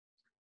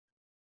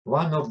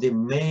one of the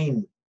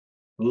main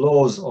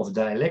laws of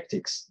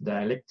dialectics,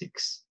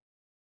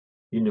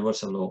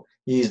 universal law,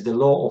 is the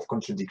law of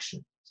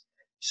contradiction.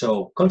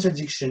 So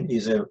contradiction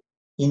is a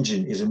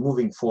engine, is a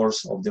moving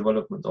force of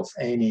development of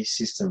any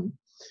system,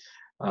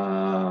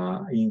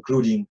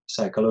 including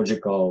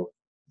psychological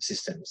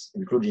systems,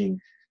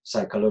 including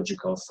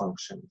psychological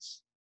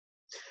functions.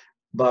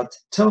 But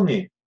tell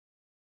me,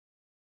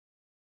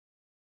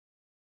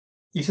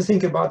 if you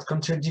think about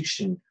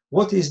contradiction,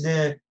 what is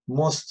the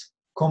most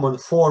common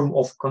form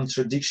of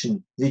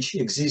contradiction which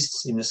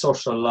exists in the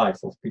social life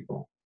of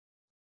people?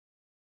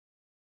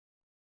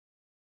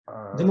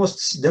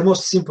 The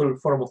most simple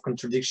form of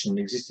contradiction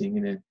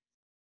existing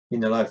in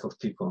the life of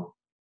people.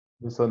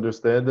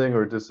 Misunderstanding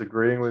or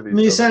disagreeing with each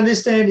other.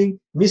 Misunderstanding,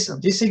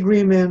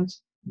 disagreement,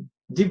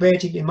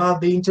 debating. It might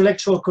be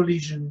intellectual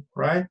collision,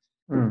 right?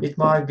 It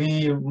might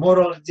be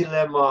moral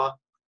dilemma.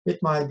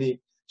 It might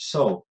be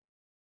so.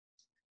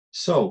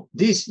 So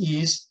this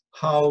is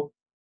how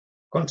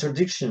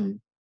contradiction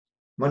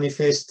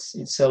manifests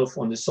itself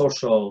on the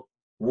social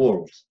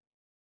world.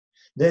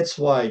 That's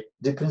why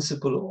the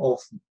principle of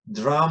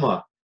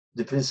drama,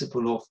 the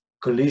principle of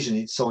collision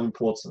is so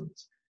important,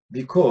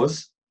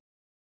 because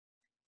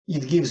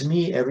it gives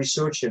me, a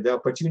researcher, the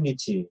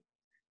opportunity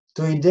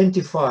to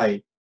identify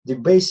the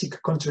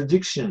basic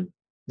contradiction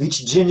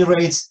which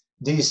generates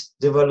this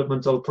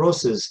developmental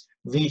process,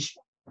 which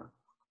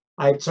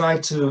I try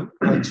to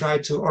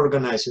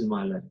organize in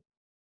my life.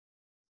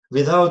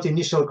 Without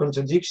initial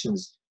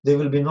contradictions, there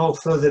will be no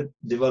further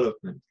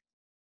development.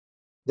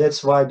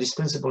 That's why this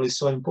principle is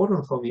so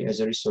important for me as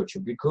a researcher,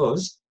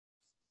 because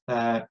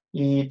I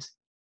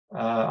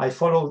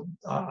follow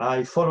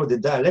the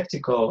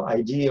dialectical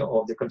idea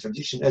of the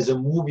contradiction as a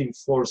moving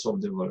force of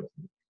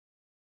development.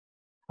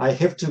 I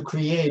have to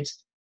create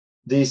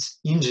this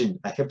engine.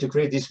 I have to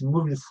create this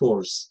moving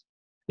force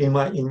in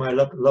my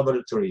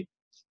laboratory,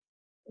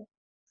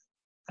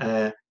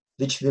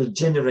 which will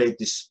generate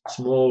this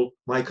small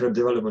micro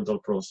developmental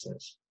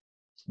process.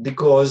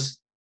 Because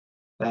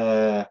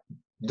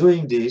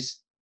doing this,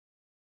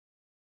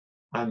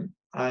 I'm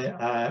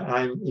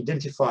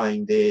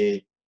identifying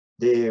the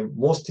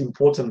most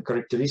important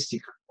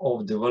characteristic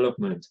of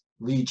development,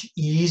 which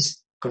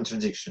is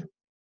contradiction.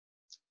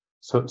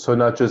 So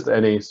not just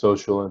any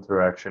social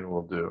interaction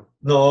will do.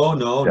 No.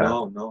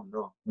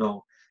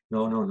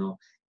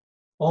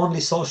 Only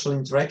social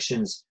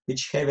interactions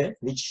which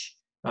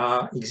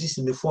exist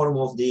in the form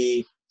of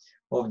the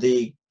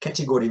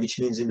category, which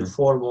means in the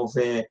form of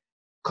a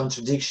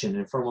contradiction,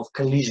 in the form of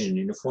collision,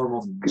 in the form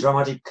of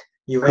dramatic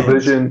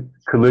events.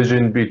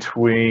 Collision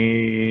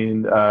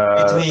between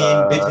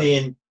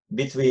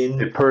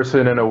between a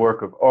person and a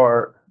work of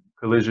art.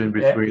 Collision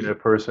between a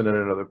person and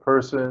another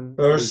person.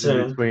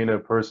 Collision between a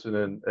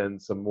person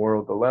and some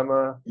moral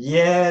dilemma.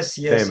 Yes.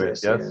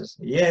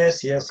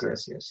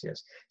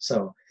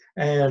 So,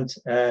 and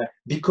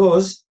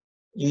because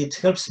it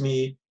helps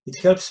me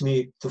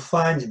to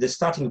find the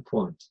starting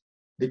point,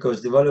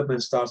 because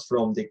development starts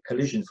from the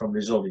collision, from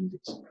resolving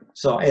this.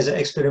 So as an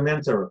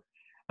experimenter,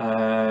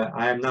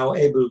 I am now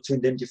able to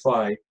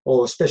identify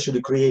or especially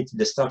create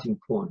the starting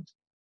point.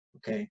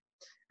 Okay.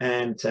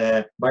 And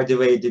by the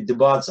way, the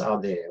debates are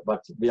there,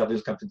 but we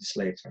will come to this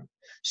later.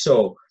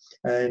 So,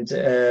 and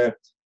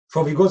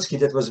for Vygotsky,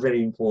 that was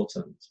very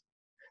important,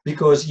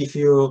 because if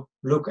you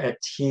look at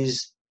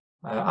his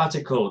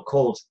article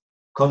called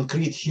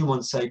Concrete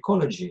Human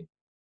Psychology,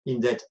 in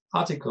that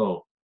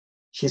article,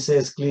 he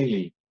says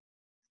clearly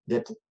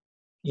that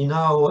in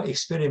our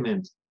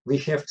experiment, we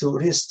have to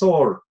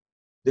restore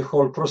the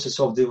whole process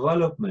of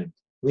development.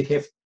 We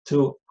have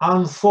to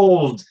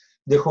unfold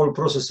the whole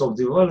process of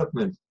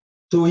development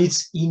to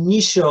its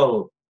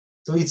initial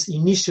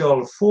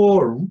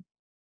form,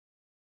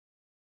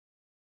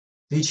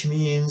 which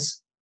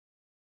means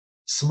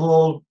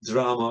small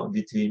drama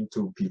between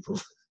two people.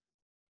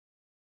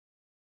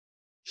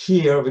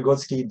 Here,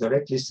 Vygotsky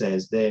directly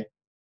says the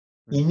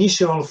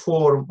initial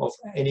form of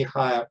any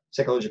higher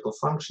psychological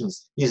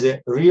functions is a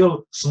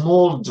real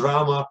small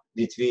drama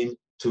between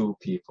two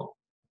people.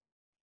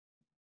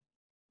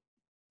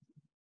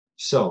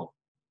 So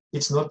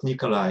it's not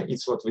Nikolai,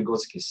 it's what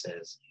Vygotsky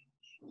says.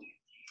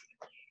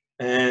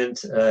 And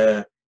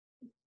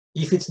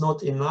if it's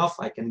not enough,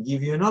 I can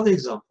give you another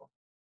example.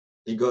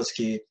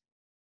 Vygotsky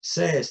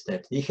says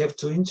that we have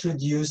to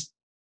introduce,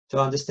 to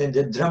understand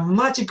the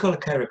dramatical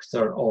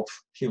character of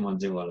human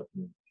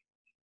development,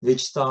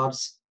 which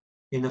starts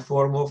in the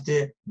form of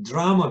the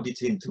drama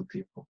between two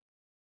people.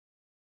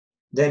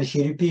 Then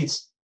he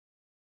repeats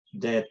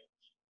that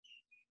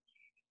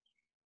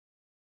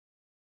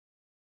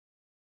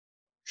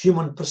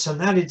human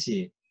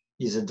personality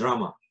is a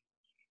drama.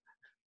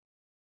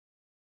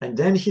 And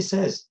then he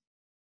says,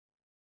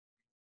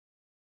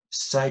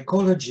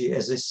 psychology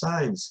as a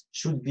science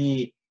should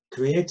be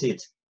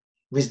created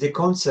with the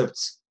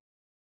concepts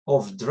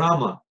of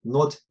drama,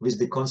 not with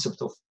the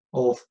concept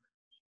of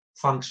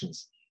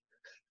functions.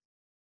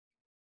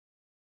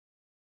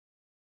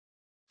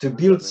 To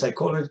build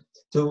psychology,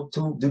 to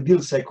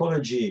build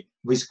psychology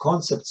with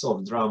concepts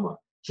of drama.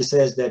 He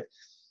says that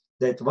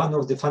one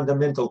of the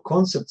fundamental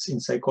concepts in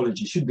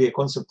psychology should be a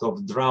concept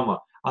of drama.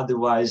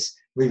 Otherwise,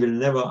 we will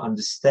never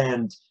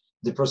understand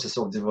the process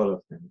of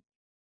development.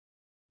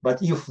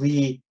 But if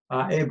we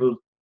are able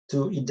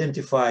to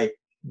identify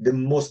the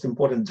most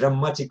important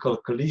dramatical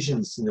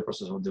collisions in the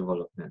process of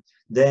development,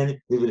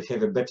 then we will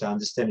have a better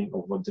understanding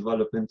of what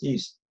development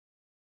is.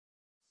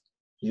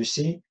 You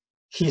see,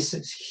 he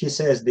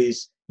says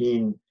this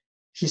in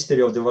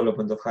History of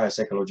Development of Higher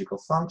Psychological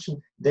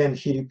Function. Then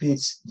he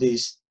repeats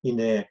this in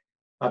an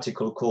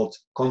article called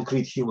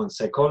Concrete Human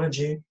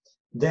Psychology.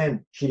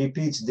 Then he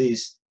repeats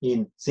this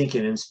in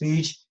Thinking and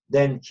Speech.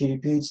 Then he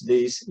repeats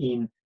this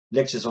in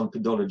Lectures on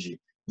Pedology.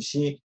 You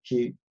see,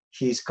 he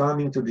is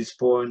coming to this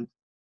point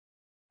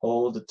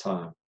all the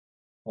time.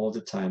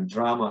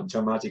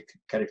 Dramatic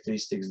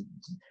characteristics,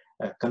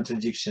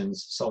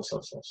 contradictions, so.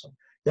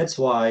 That's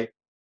why,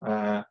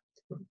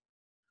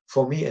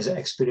 for me as an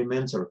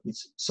experimenter,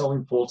 it's so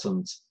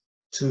important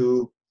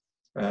to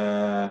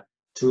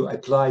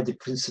apply the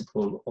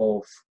principle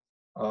of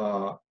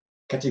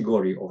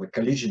category, of a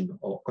collision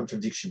or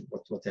contradiction,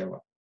 whatever.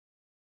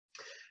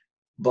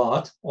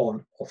 But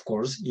of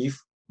course, if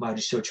my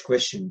research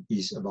question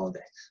is about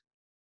that.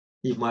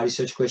 If my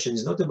research question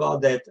is not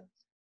about that,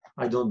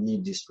 I don't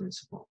need this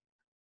principle.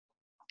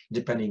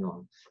 Depending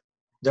on,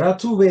 there are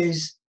two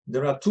ways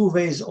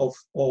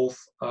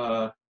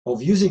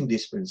of using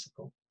this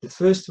principle. The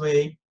first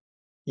way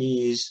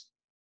is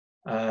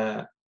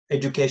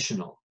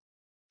educational,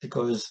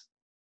 because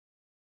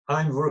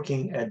I'm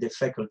working at the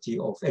Faculty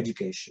of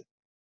Education.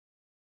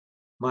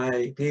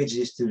 My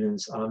PhD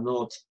students are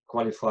not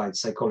qualified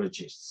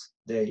psychologists.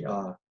 They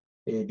are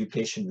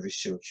education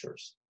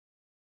researchers.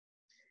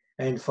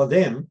 And for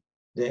them,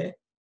 the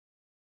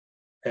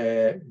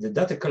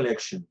data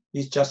collection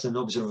is just an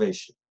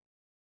observation.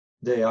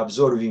 They are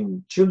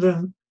observing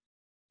children.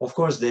 Of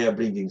course, they are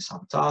bringing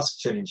some tasks,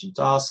 challenging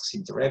tasks,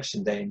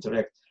 interaction, they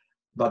interact,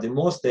 but the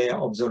most they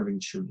are observing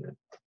children.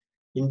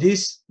 In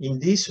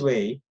this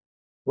way,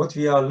 what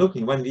we are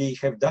looking, when we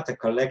have data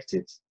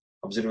collected,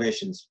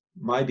 observations,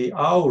 might be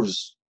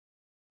hours,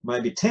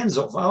 might be tens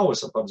of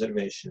hours of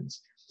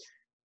observations.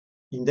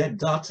 In that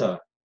data,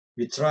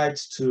 we tried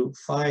to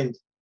find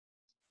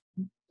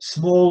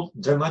small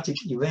dramatic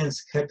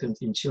events happened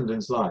in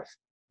children's life.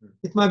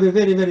 It might be a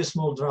very, very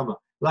small drama,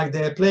 like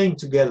they're playing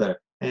together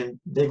and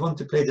they want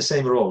to play the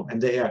same role and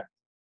they are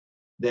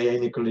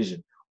in a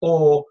collision.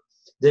 Or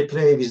they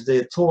play with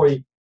their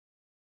toy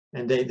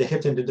and they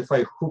have to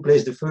identify who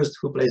plays the first,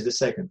 who plays the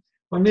second.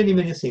 Or many,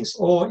 many things.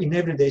 Or in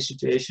everyday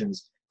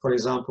situations, for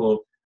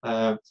example,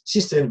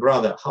 sister and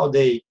brother, how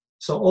they,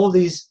 so all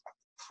these,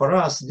 for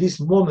us,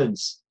 these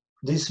moments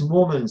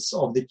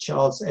of the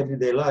child's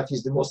everyday life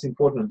is the most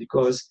important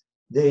because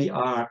they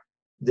are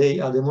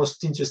the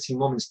most interesting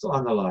moments to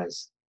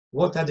analyze.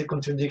 What are the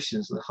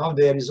contradictions and how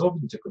they are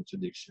resolving the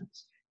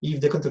contradictions?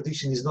 If the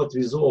contradiction is not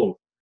resolved,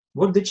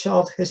 what the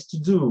child has to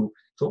do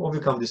to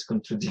overcome this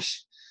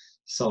contradiction.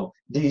 So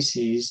this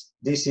is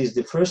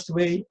the first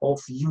way of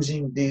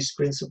using this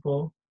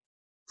principle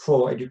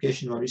for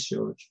educational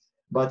research.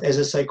 But as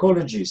a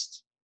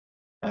psychologist,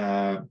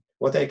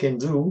 what I can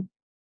do,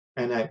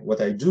 and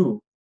what I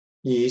do,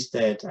 is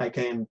that I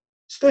can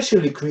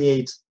specially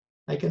create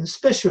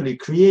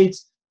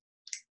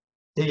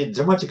the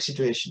dramatic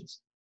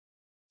situations.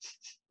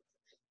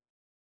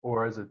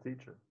 Or as a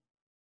teacher.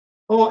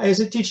 Or as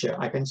a teacher,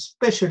 I can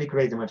specially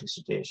create dramatic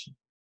situation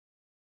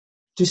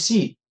to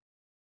see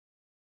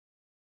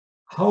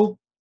how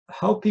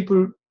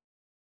people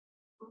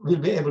will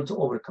be able to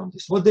overcome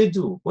this, what they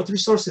do, what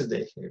resources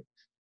they have,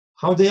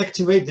 how they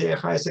activate their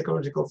higher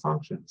psychological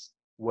functions.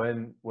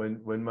 When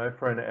my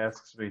friend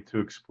asks me to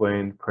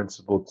explain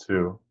Principle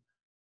 2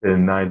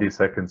 in 90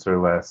 seconds or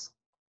less,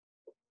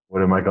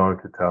 what am I going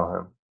to tell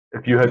him?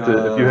 If you had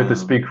to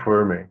speak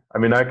for me, I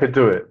mean, I could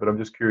do it, but I'm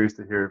just curious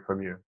to hear it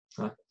from you.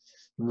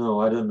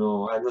 No, I don't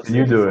know. I'm not. Can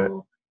you do it?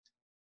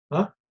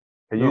 Huh?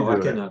 Can you do I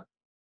it? cannot.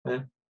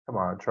 Come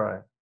on,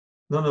 try.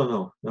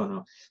 No.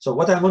 So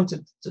what I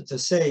wanted to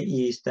say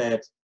is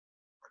that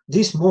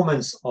these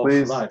moments of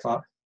life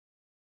are.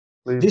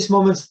 Please. These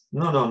moments,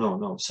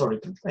 no. Sorry,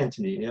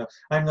 Anthony. Yeah,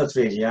 I'm not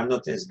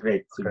as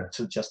great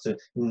to just in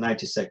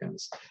 90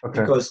 seconds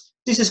because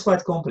this is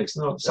quite complex.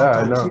 No,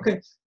 sometimes you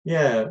can.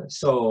 Yeah,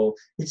 so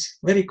it's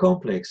very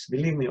complex.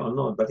 Believe me or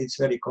not, but it's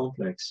very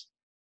complex.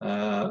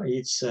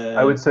 It's.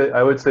 I would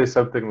say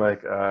something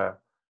like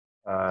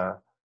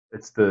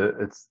it's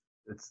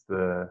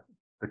the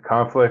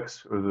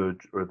conflicts or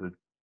the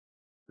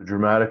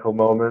dramatical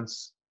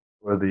moments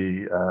or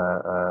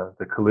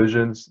the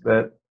collisions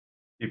that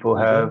people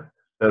have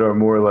that are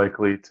more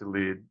likely to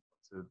lead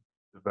to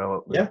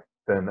development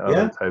than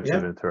other types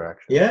of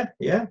interaction.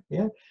 Yeah.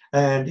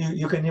 And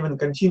you can even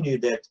continue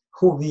that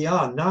who we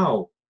are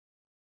now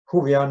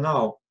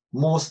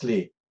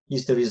mostly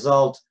is the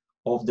result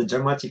of the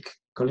dramatic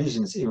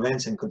collisions,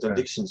 events, and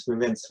contradictions we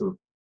went through.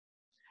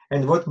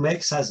 And what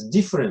makes us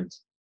different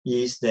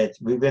is that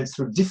we went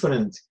through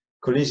different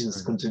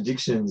collisions,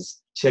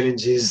 contradictions,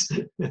 challenges.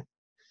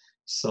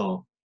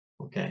 So,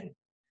 okay.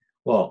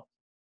 Well,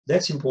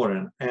 that's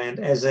important. And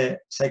as a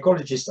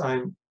psychologist,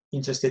 I'm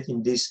interested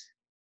in these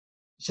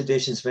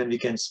situations when we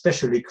can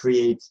specially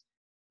create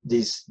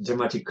these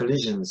dramatic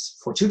collisions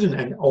for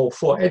children or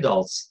for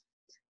adults.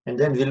 And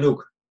then we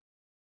look,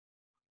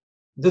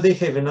 do they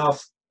have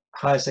enough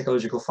higher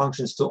psychological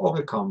functions to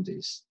overcome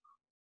this?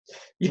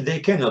 If they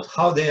cannot,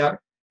 how they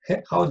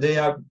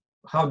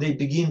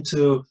begin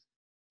to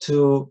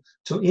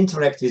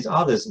interact with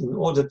others in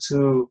order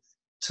to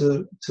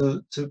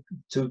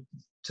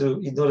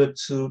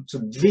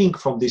drink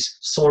from this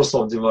source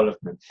of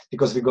development,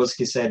 because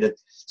Vygotsky said that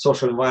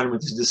social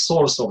environment is the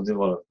source of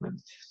development.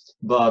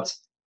 But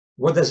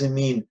what does it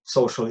mean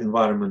social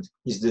environment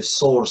is the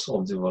source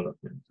of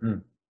development?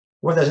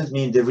 What does it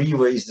mean the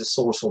river is the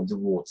source of the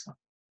water?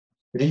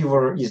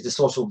 River is the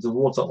source of the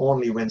water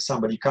only when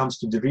somebody comes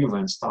to the river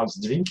and starts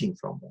drinking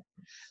from it.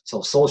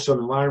 So social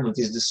environment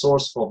is the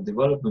source of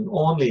development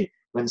only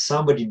when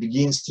somebody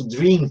begins to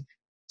drink,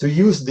 to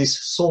use this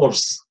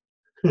source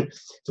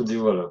to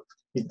develop.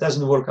 It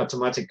doesn't work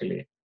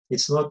automatically.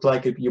 It's not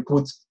like if you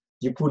put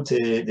the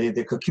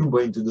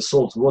cucumber into the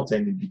salt water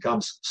and it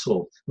becomes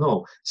salt.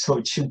 No, so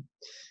it should.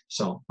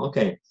 So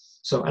okay.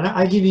 So and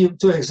I give you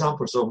 2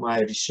 examples of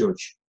my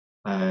research,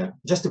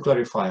 just to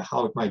clarify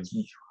how it might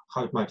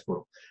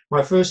work.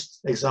 My first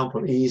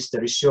example is the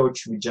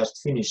research we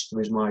just finished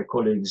with my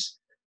colleagues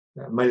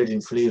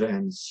Marilyn Fleer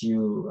and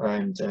Sue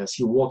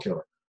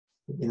Walker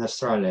in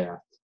Australia.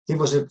 It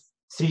was a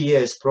 3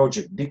 years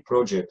project, big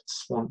project,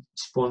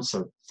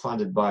 sponsored,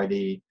 funded by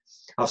the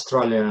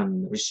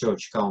Australian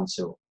Research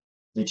Council,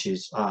 which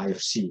is ARC.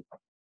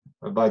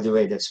 By the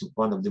way, that's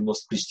one of the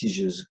most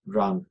prestigious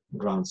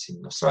grants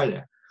in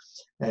Australia.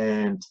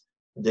 And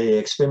the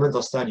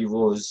experimental study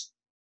was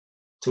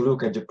to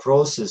look at the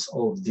process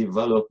of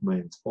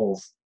development of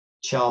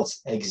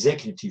child's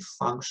executive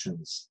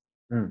functions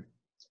in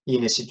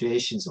the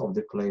situations of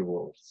the play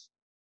world.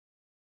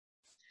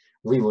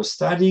 We were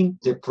studying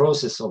the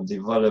process of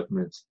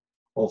development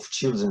of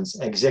children's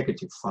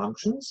executive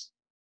functions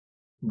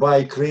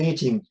by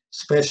creating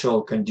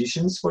special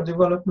conditions for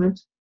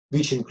development,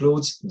 which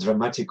includes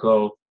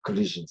dramatical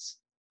collisions.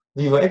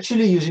 We were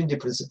actually using the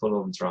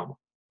principle of drama.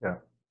 Yeah.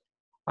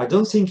 I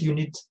don't think you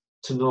need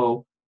to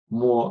know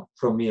more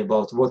from me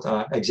about what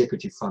are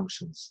executive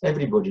functions.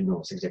 Everybody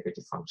knows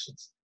executive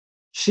functions.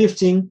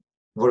 Shifting,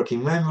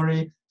 working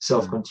memory,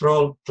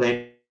 self-control,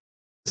 planning.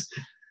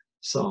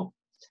 So,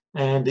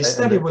 and the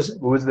study was...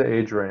 What was the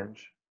age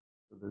range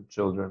for the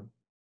children?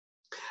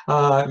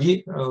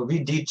 We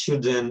did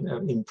children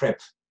in prep.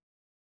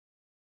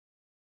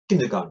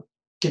 Kindergarten.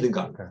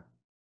 Okay.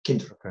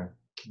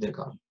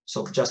 Kindergarten.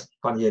 So just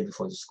 1 year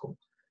before the school.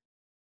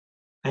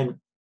 And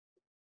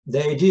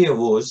the idea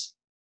was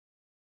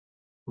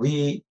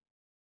we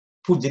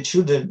put the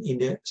children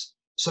in a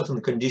certain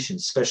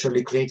conditions,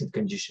 specially created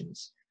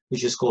conditions,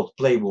 which is called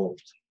play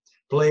world.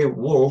 Play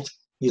world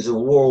is a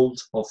world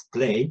of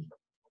play,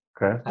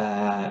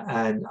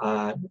 and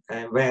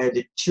where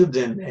the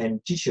children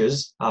and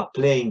teachers are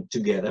playing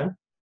together.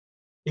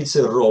 It's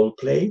a role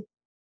play.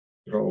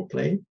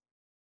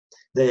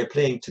 They are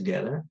playing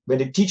together. When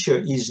the teacher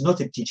is not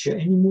a teacher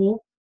anymore,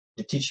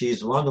 the teacher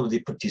is one of the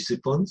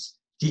participants.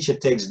 Teacher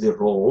takes the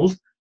role,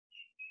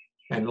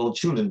 and all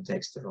children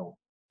takes the role.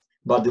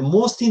 But the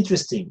most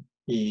interesting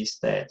is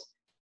that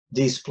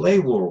this play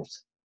world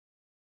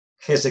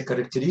has a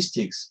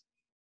characteristics,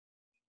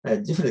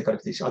 different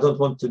characteristics. I don't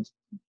want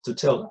to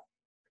tell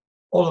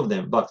all of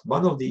them, but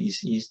one of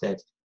these is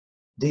that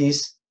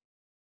this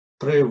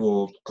play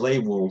world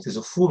is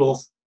full of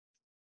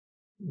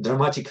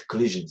dramatic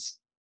collisions.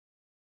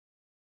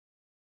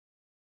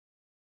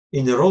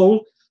 In the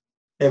role,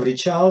 every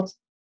child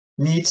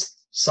needs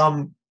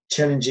some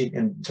challenging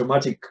and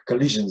dramatic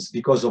collisions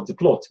because of the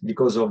plot,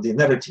 because of the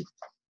narrative.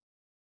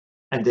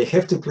 And they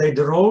have to play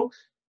the role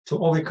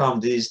to overcome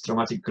these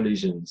dramatic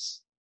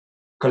collisions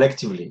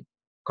collectively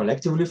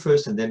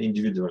first and then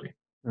individually.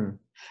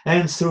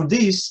 And through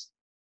this,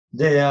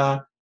 they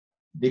are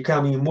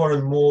becoming more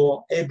and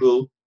more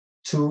able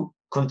to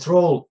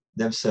control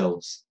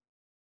themselves,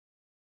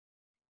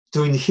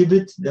 to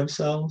inhibit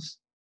themselves,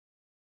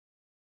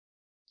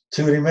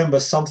 to remember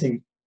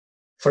something,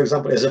 for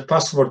example, as a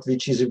password,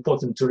 which is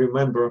important to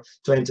remember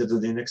to enter to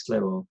the next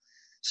level.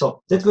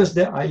 So that was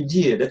the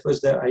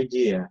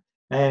idea.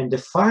 And the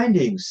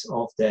findings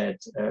of that,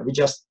 we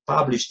just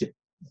published a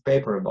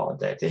paper about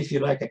that. If you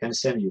like, I can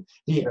send you.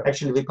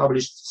 Actually, we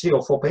published 3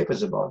 or 4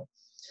 papers about it.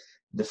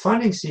 The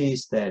findings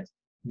is that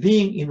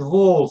being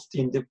involved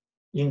in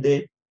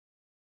the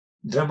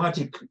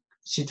dramatic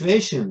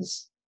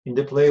situations in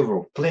the play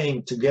world,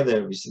 playing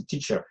together with the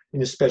teacher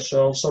in a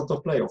special sort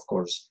of play, of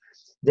course,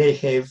 they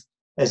have,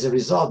 as a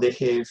result, they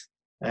have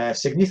a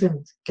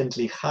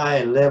significantly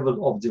higher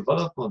level of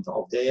development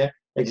of their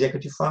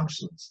executive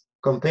functions,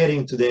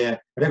 comparing to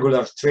their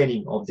regular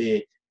training of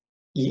the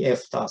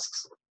EF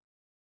tasks.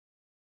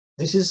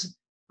 This is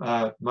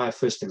my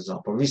first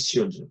example with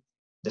children.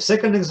 The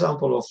second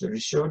example of the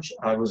research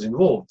I was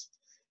involved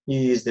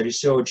is the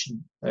research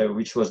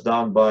which was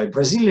done by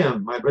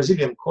my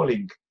Brazilian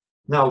colleague.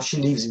 Now she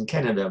lives in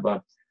Canada,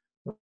 but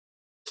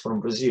from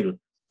Brazil,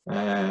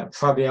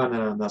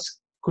 Fabiana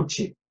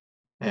Nascucci.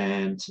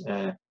 And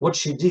what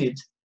she did,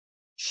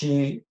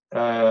 she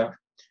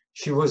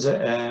was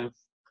a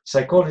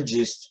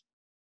psychologist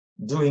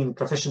doing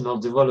professional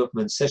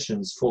development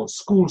sessions for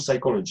school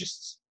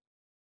psychologists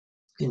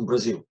in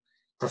Brazil,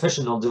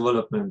 professional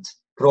development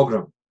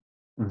program.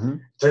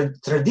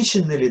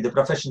 Traditionally, the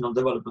professional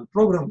development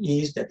program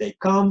is that they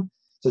come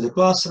to the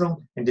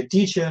classroom and the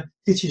teacher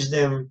teaches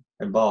them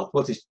about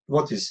what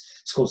is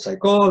school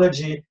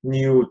psychology,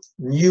 new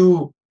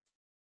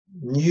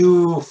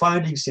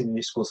findings in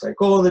the school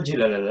psychology,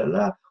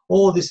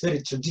 all this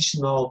very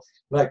traditional,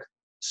 like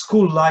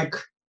school-like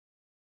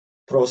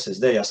process.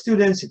 They are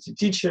students, it's a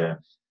teacher.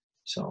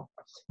 So,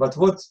 but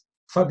what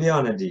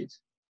Fabiana did,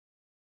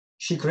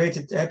 she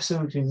created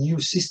absolutely new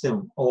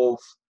system of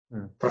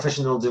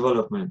professional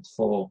development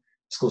for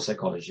school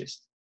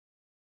psychologists.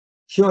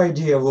 Her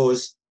idea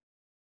was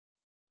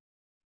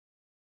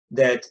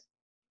that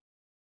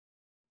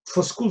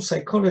for school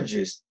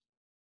psychologists,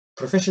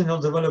 professional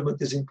development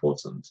is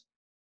important,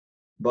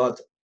 but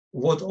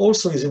what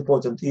also is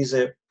important is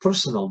a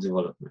personal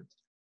development,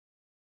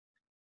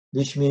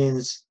 which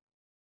means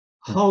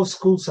how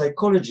school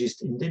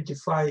psychologist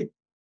identifies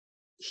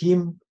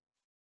him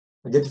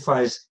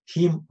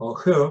or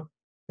her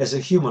as a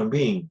human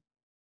being.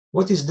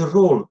 What is the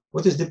role,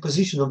 what is the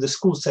position of the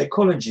school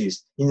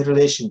psychologist in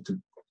relation to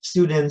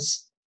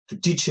students, to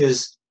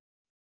teachers,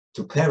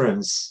 to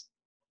parents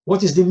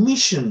what is the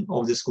mission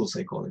of the school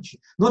psychology.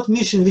 Not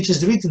mission which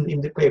is written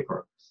in the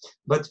paper,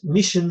 but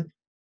mission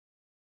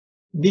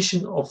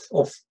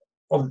of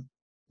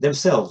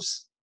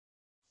themselves.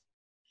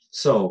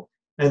 So,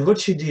 and what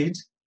she did,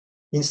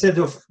 instead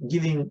of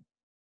giving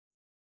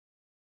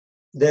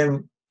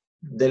them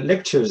the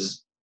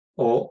lectures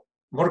or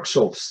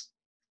workshops,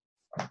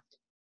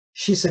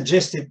 she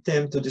suggested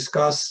them to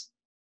discuss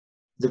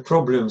the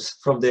problems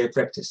from their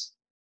practice.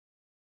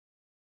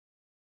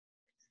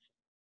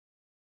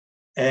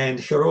 And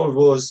her role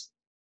was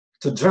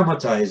to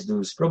dramatize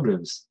those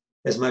problems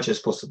as much as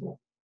possible.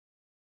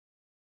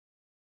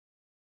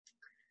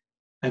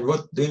 And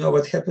what do you know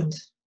what happened?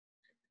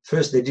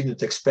 First, they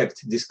didn't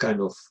expect this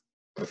kind of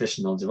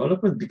professional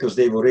development because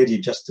they were ready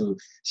just to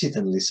sit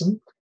and listen.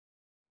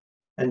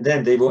 And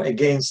then they were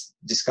against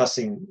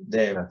discussing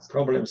their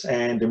problems.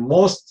 And the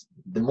most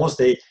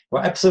they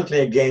were absolutely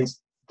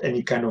against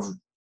any kind of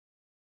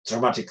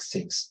dramatic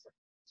things.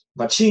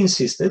 But she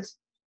insisted,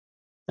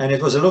 and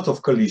it was a lot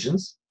of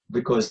collisions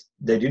because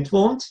they didn't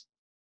want,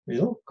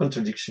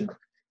 contradiction.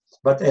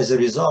 But as a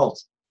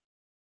result,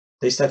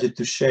 they started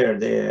to share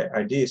their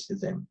ideas with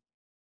them.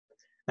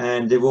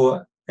 And there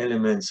were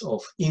elements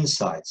of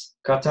insights,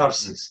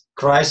 catharsis,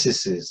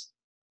 crises,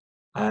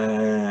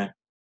 ahas,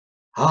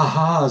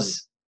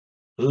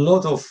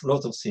 lot of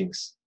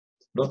things.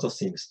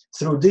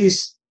 Through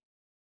this,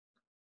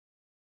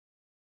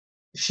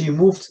 she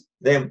moved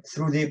them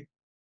through the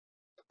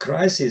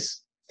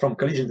crisis from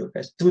collision to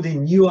crisis to the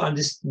new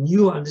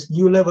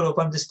level of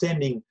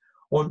understanding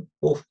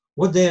of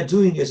what they are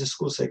doing as a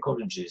school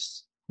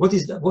psychologist.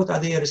 What are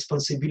their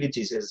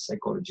responsibilities as a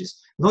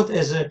psychologist? Not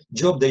as a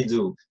job they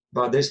do,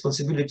 but the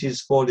responsibilities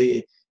for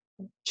the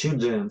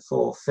children,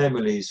 for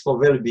families, for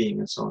well-being,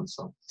 and so on and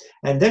so on.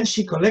 And then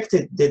she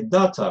collected the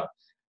data.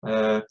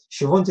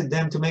 She wanted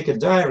them to make a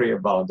diary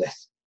about that,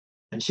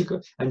 and she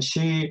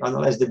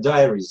analyzed the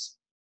diaries.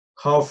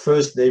 How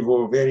first they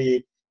were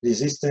very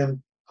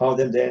resistant, how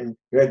they then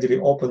gradually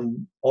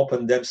opened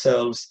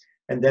themselves,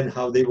 and then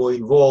how they were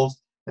involved,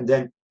 and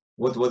then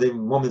what were the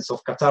moments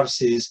of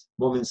catharsis,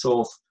 moments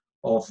of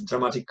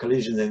dramatic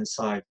collisions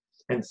inside,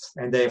 and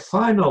their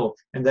final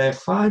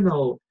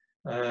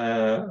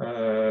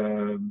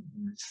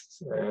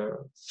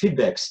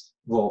feedbacks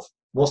were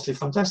mostly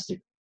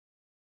fantastic,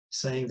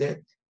 saying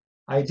that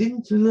I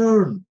didn't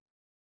learn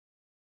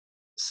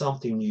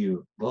something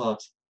new,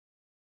 but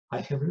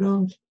I have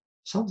learned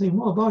something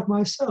more about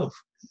myself.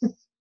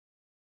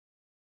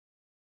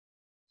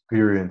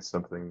 Experience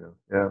something new.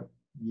 Yeah.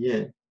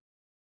 Yeah.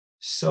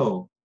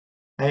 So,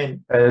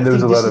 and there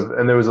was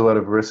a lot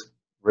of risk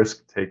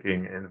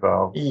taking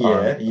involved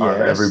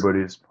on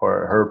everybody's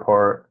part, her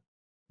part.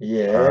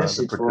 Yes,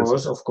 it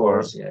was, of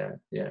course. Yeah.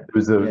 It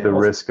was the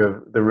risk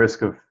of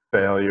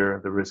failure,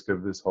 the risk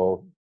of this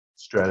whole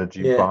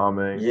strategy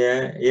bombing.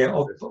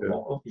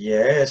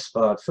 Yes,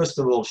 but first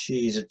of all,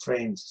 she is a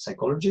trained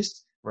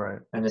psychologist.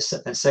 Right. And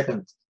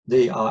second,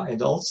 they are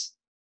adults.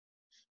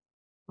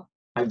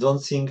 I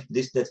don't think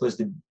that was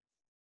the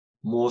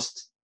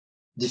most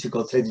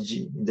difficult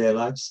strategy in their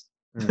lives.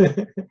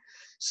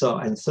 So,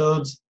 and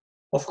third,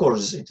 of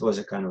course, it was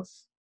a kind of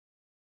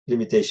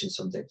limitations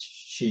of that.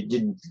 She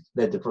didn't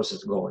let the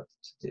process go.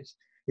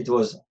 It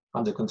was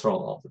under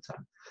control all the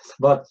time.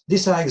 But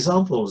these are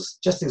examples,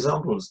 just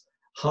examples,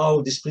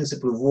 how this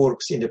principle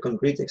works in the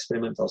concrete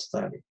experimental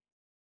study.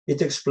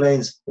 It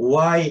explains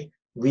why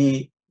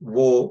we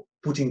were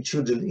putting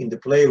children in the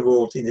play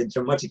world in the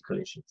dramatic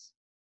collisions.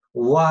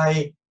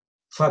 Why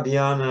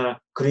Fabiana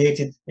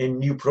created a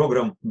new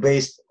program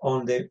based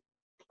on the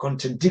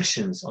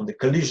contradictions, on the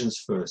collisions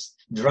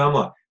first,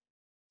 drama,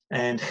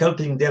 and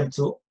helping them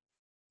to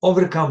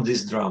overcome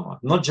this drama,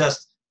 not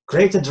just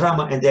create a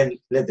drama and then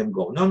let them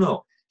go.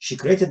 No. She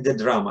created the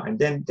drama and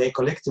then they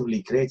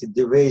collectively created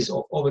the ways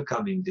of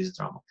overcoming this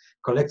drama,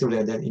 collectively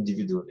and then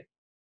individually.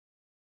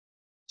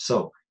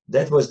 So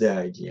that was the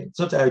idea. It's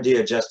not the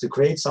idea just to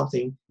create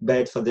something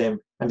bad for them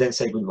and then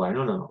say goodbye.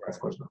 No, right. Of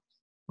course not.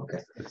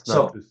 Okay. It's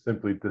not just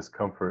simply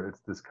discomfort,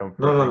 it's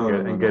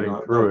discomfort and getting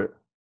through it.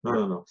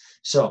 No.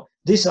 So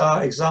these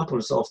are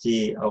examples of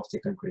the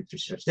concrete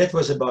research. That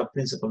was about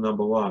principle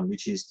number one,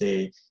 which is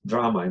the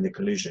drama and the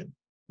collision.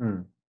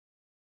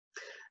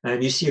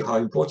 And you see how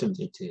important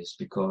it is,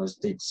 because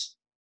it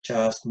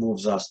just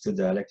moves us to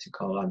the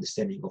dialectical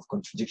understanding of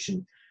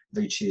contradiction,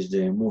 which is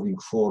the moving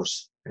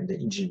force and the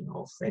engine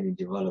of any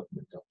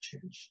development of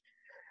change.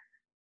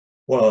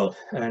 Well,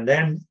 and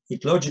then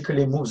it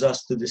logically moves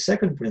us to the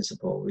second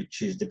principle,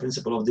 which is the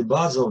principle of the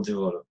buds of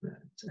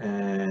development.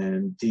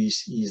 And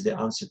this is the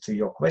answer to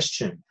your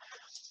question.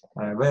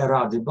 Where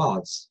are the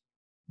buds?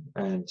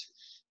 And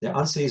the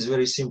answer is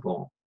very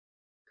simple.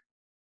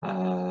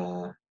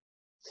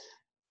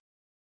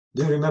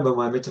 Do you remember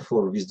my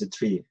metaphor with the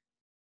tree?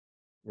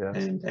 Yes.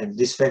 And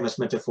this famous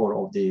metaphor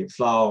of the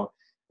flower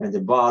and the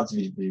buds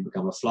will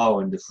become a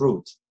flower and the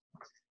fruit.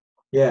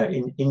 Yeah,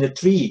 in the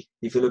tree,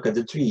 if you look at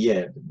the tree,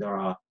 yeah,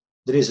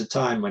 there is a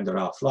time when there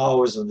are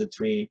flowers on the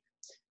tree,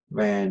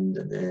 and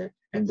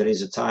there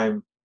is a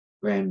time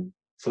when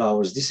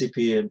flowers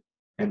disappear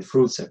and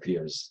fruits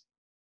appears.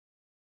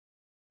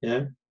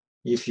 Yeah,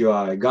 if you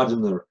are a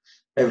gardener,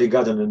 every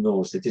gardener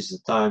knows that this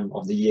is the time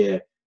of the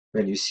year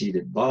when you see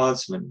the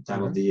buds, when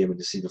time of the year when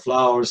you see the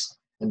flowers,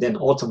 and then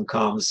autumn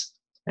comes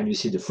and you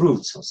see the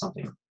fruits or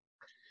something.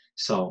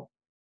 So,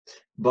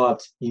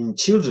 but in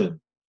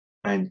children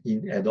and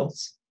in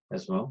adults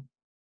as well,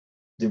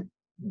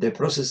 the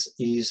process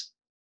is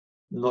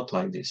not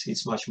like this.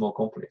 It's much more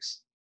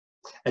complex.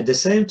 At the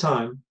same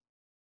time,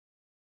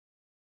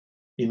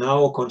 in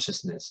our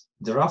consciousness,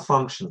 there are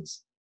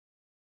functions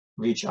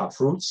which are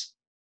fruits.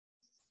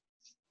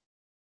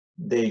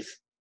 They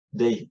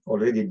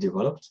already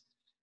developed.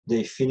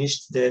 They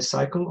finished their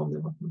cycle of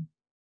development.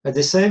 At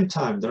the same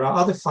time, there are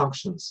other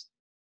functions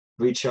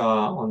which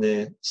are on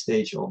the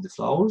stage of the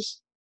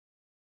flowers.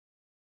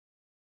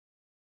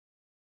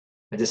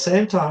 At the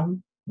same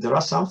time, there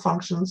are some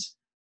functions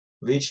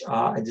which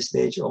are at the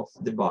stage of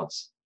the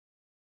buds.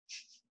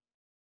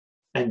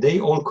 And they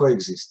all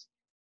coexist.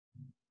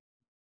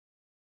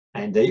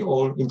 And they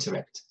all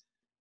interact.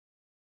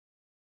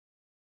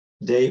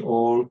 They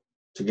all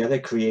together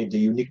create the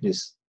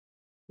uniqueness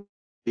of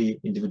the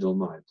individual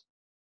mind.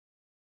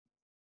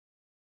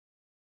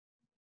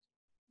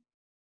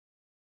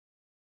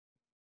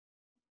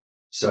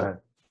 So,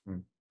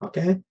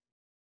 okay.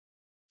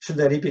 Should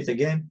I repeat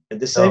again? At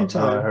the same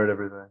time, no, I heard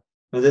everything.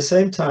 At the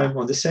same time,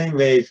 on the same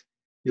wave,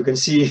 you can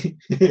see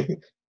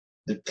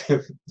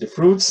the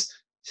fruits,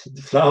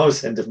 the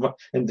flowers, and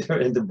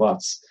the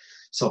buds.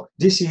 So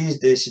this is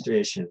the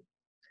situation.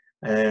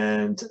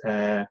 And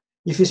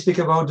if you speak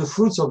about the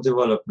fruits of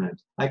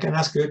development, I can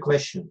ask you a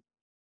question.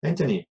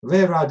 Anthony,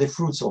 where are the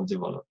fruits of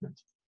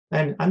development?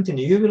 And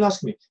Anthony, you will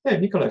ask me, hey,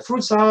 Nikolai,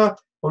 fruits are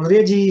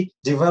already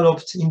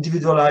developed,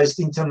 individualized,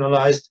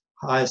 internalized,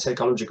 high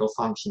psychological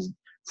functions.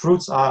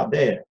 Fruits are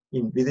there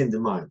within the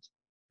mind.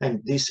 And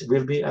this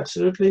will be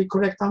absolutely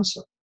correct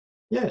answer.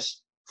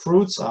 Yes,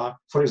 fruits are,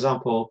 for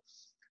example,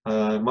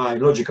 my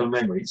logical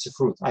memory, it's a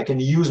fruit. I can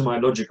use my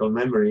logical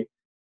memory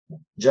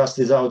just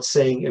without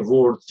saying a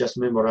word, just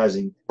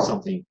memorizing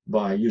something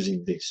by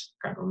using this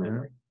kind of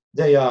memory.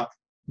 They are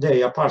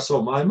parts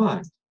of my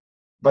mind.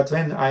 But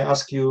when I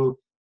ask you,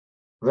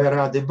 where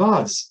are the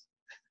buds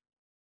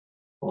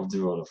of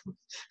development?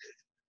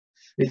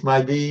 It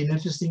might be an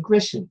interesting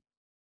question.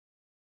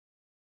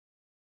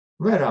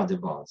 Where are the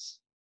buds?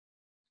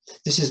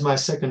 This is my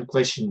second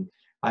question.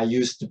 I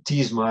used to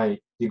tease my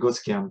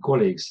Vygotskian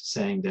colleagues,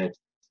 saying that,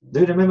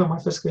 do you remember my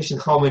first question?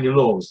 How many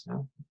laws?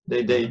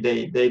 They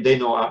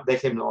know, they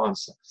have no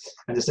answer.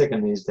 And the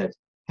second is that,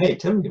 hey,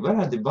 tell me, where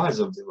are the buds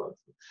of development?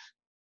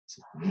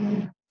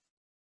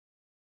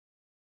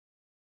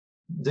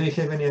 Do you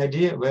have any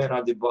idea where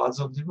are the buds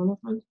of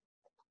development?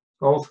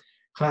 Of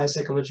higher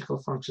psychological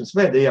functions?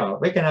 Where they are?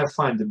 Where can I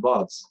find the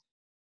buds?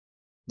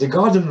 The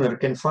gardener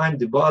can find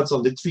the buds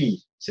on the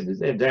tree. So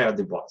there are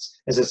the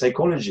buds. As a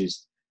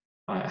psychologist,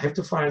 I have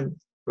to find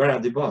where are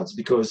the buds,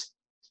 because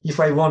if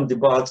I want the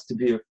buds to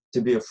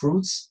be a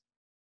fruits,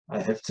 I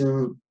have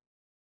to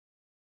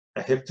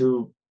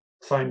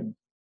find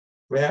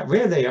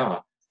where they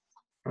are.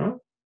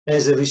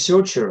 As a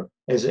researcher,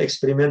 as an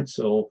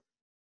experimental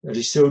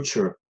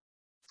researcher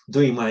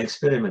doing my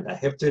experiment, I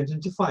have to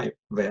identify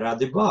where are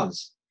the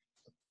buds.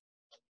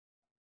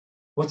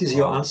 What is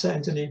your answer,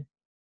 Anthony?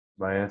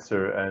 My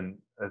answer, and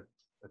I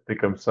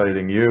think I'm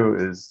citing you,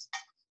 is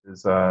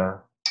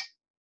they're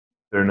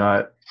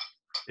not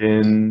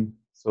in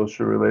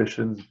social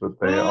relations, but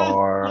they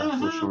are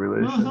social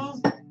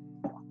relations.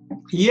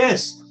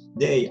 Yes,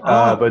 they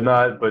are. But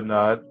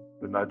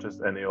not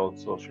just any old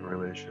social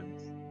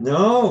relations.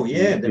 No,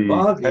 yeah, the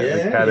buds,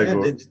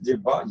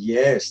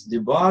 yes, the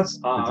buds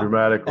are the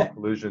dramatical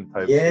collusion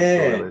type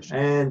social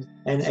relations.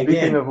 And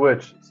speaking of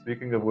which,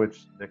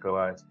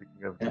 Nikolai,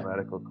 speaking of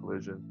dramatical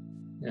collusion,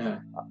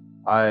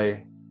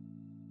 I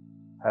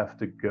have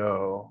to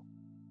go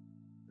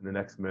in the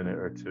next minute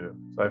or two.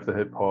 So I have to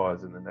hit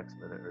pause in the next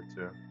minute or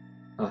two.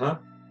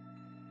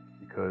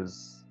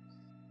 Because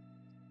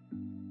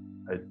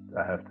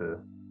I have to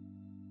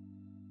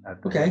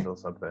handle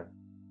something.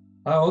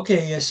 Oh,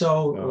 okay. Yeah.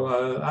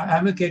 So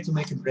I'm okay to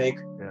make a break.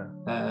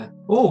 Yeah.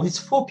 Oh, it's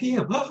 4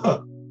 p.m.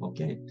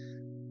 Okay.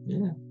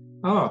 Yeah.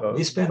 Oh, so,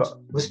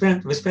 we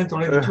spent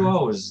already 2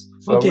 hours.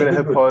 So okay, I'm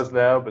gonna hit pause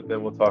now, but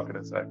then we'll talk in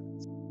a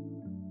second.